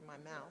that away from my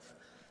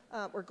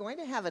mouth. We're going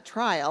to have a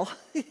trial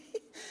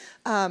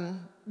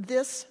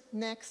this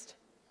next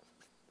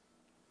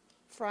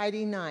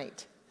Friday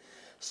night.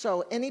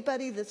 So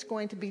anybody that's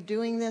going to be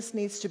doing this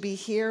needs to be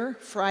here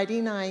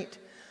Friday night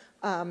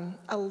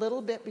a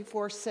little bit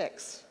before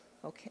 6,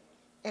 okay?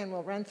 And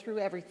we'll run through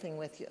everything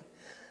with you.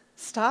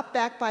 Stop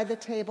back by the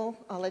table.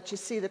 I'll let you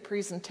see the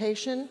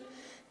presentation,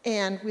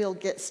 and we'll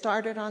get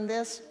started on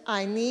this.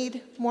 I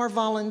need more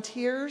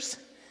volunteers.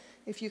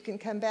 If you can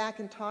come back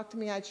and talk to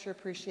me, I'd sure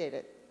appreciate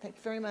it. Thank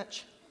you very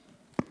much.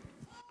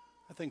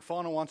 I think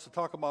Fauna wants to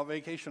talk about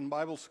Vacation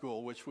Bible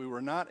School, which we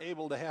were not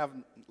able to have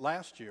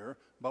last year,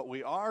 but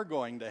we are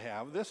going to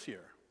have this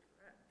year.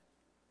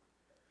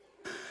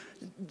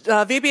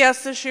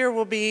 VBS this year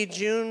will be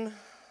June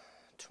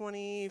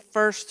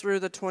 21st through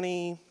the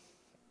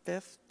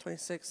 25th,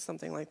 26th,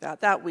 something like that,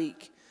 that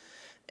week.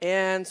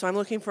 And so I'm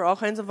looking for all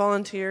kinds of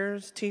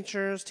volunteers,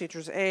 teachers,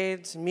 teachers'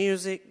 aides,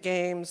 music,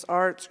 games,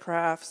 arts,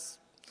 crafts,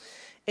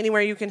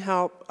 anywhere you can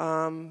help.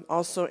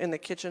 Also in the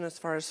kitchen as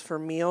far as for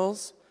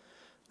meals.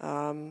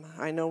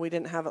 I know we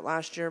didn't have it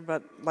last year,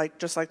 but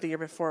just like the year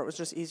before, it was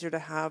just easier to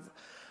have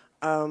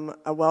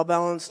a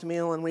well-balanced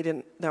meal,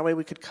 and that way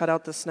we could cut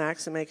out the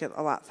snacks and make it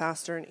a lot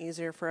faster and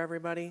easier for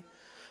everybody.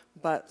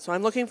 So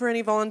I'm looking for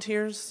any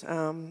volunteers,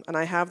 and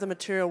I have the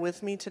material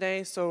with me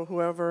today, so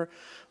whoever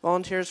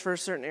volunteers for a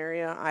certain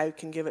area, I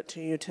can give it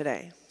to you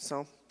today.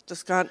 So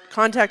just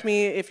contact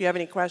me if you have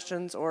any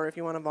questions or if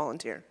you want to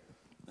volunteer.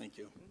 Thank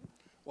you.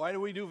 Why do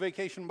we do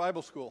Vacation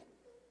Bible School?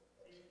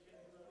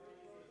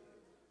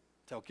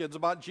 Tell kids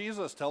about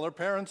Jesus, tell their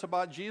parents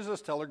about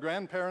Jesus, tell their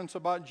grandparents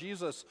about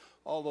Jesus,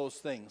 all those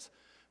things.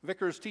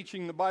 Vicar's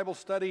teaching the Bible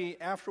study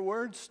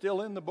afterwards,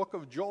 still in the book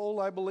of Joel,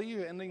 I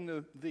believe, ending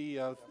in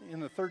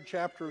the 3rd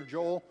chapter of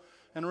Joel.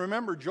 And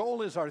remember,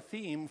 Joel is our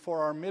theme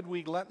for our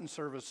midweek Lenten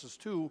services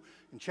too.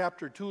 In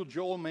chapter 2,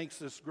 Joel makes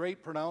this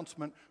great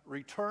pronouncement,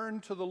 return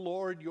to the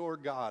Lord your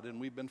God, and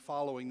we've been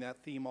following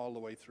that theme all the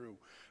way through.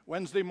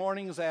 Wednesday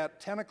mornings at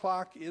 10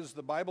 o'clock is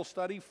the Bible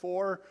study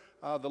for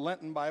the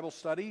Lenten Bible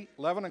study,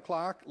 11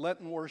 o'clock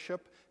Lenten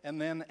worship,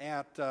 and then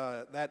at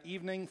that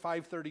evening,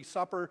 5:30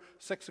 supper,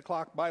 6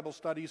 o'clock Bible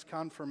studies,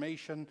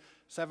 confirmation,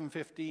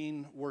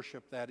 7:15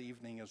 worship that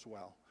evening as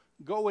well.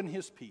 Go in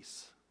his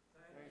peace.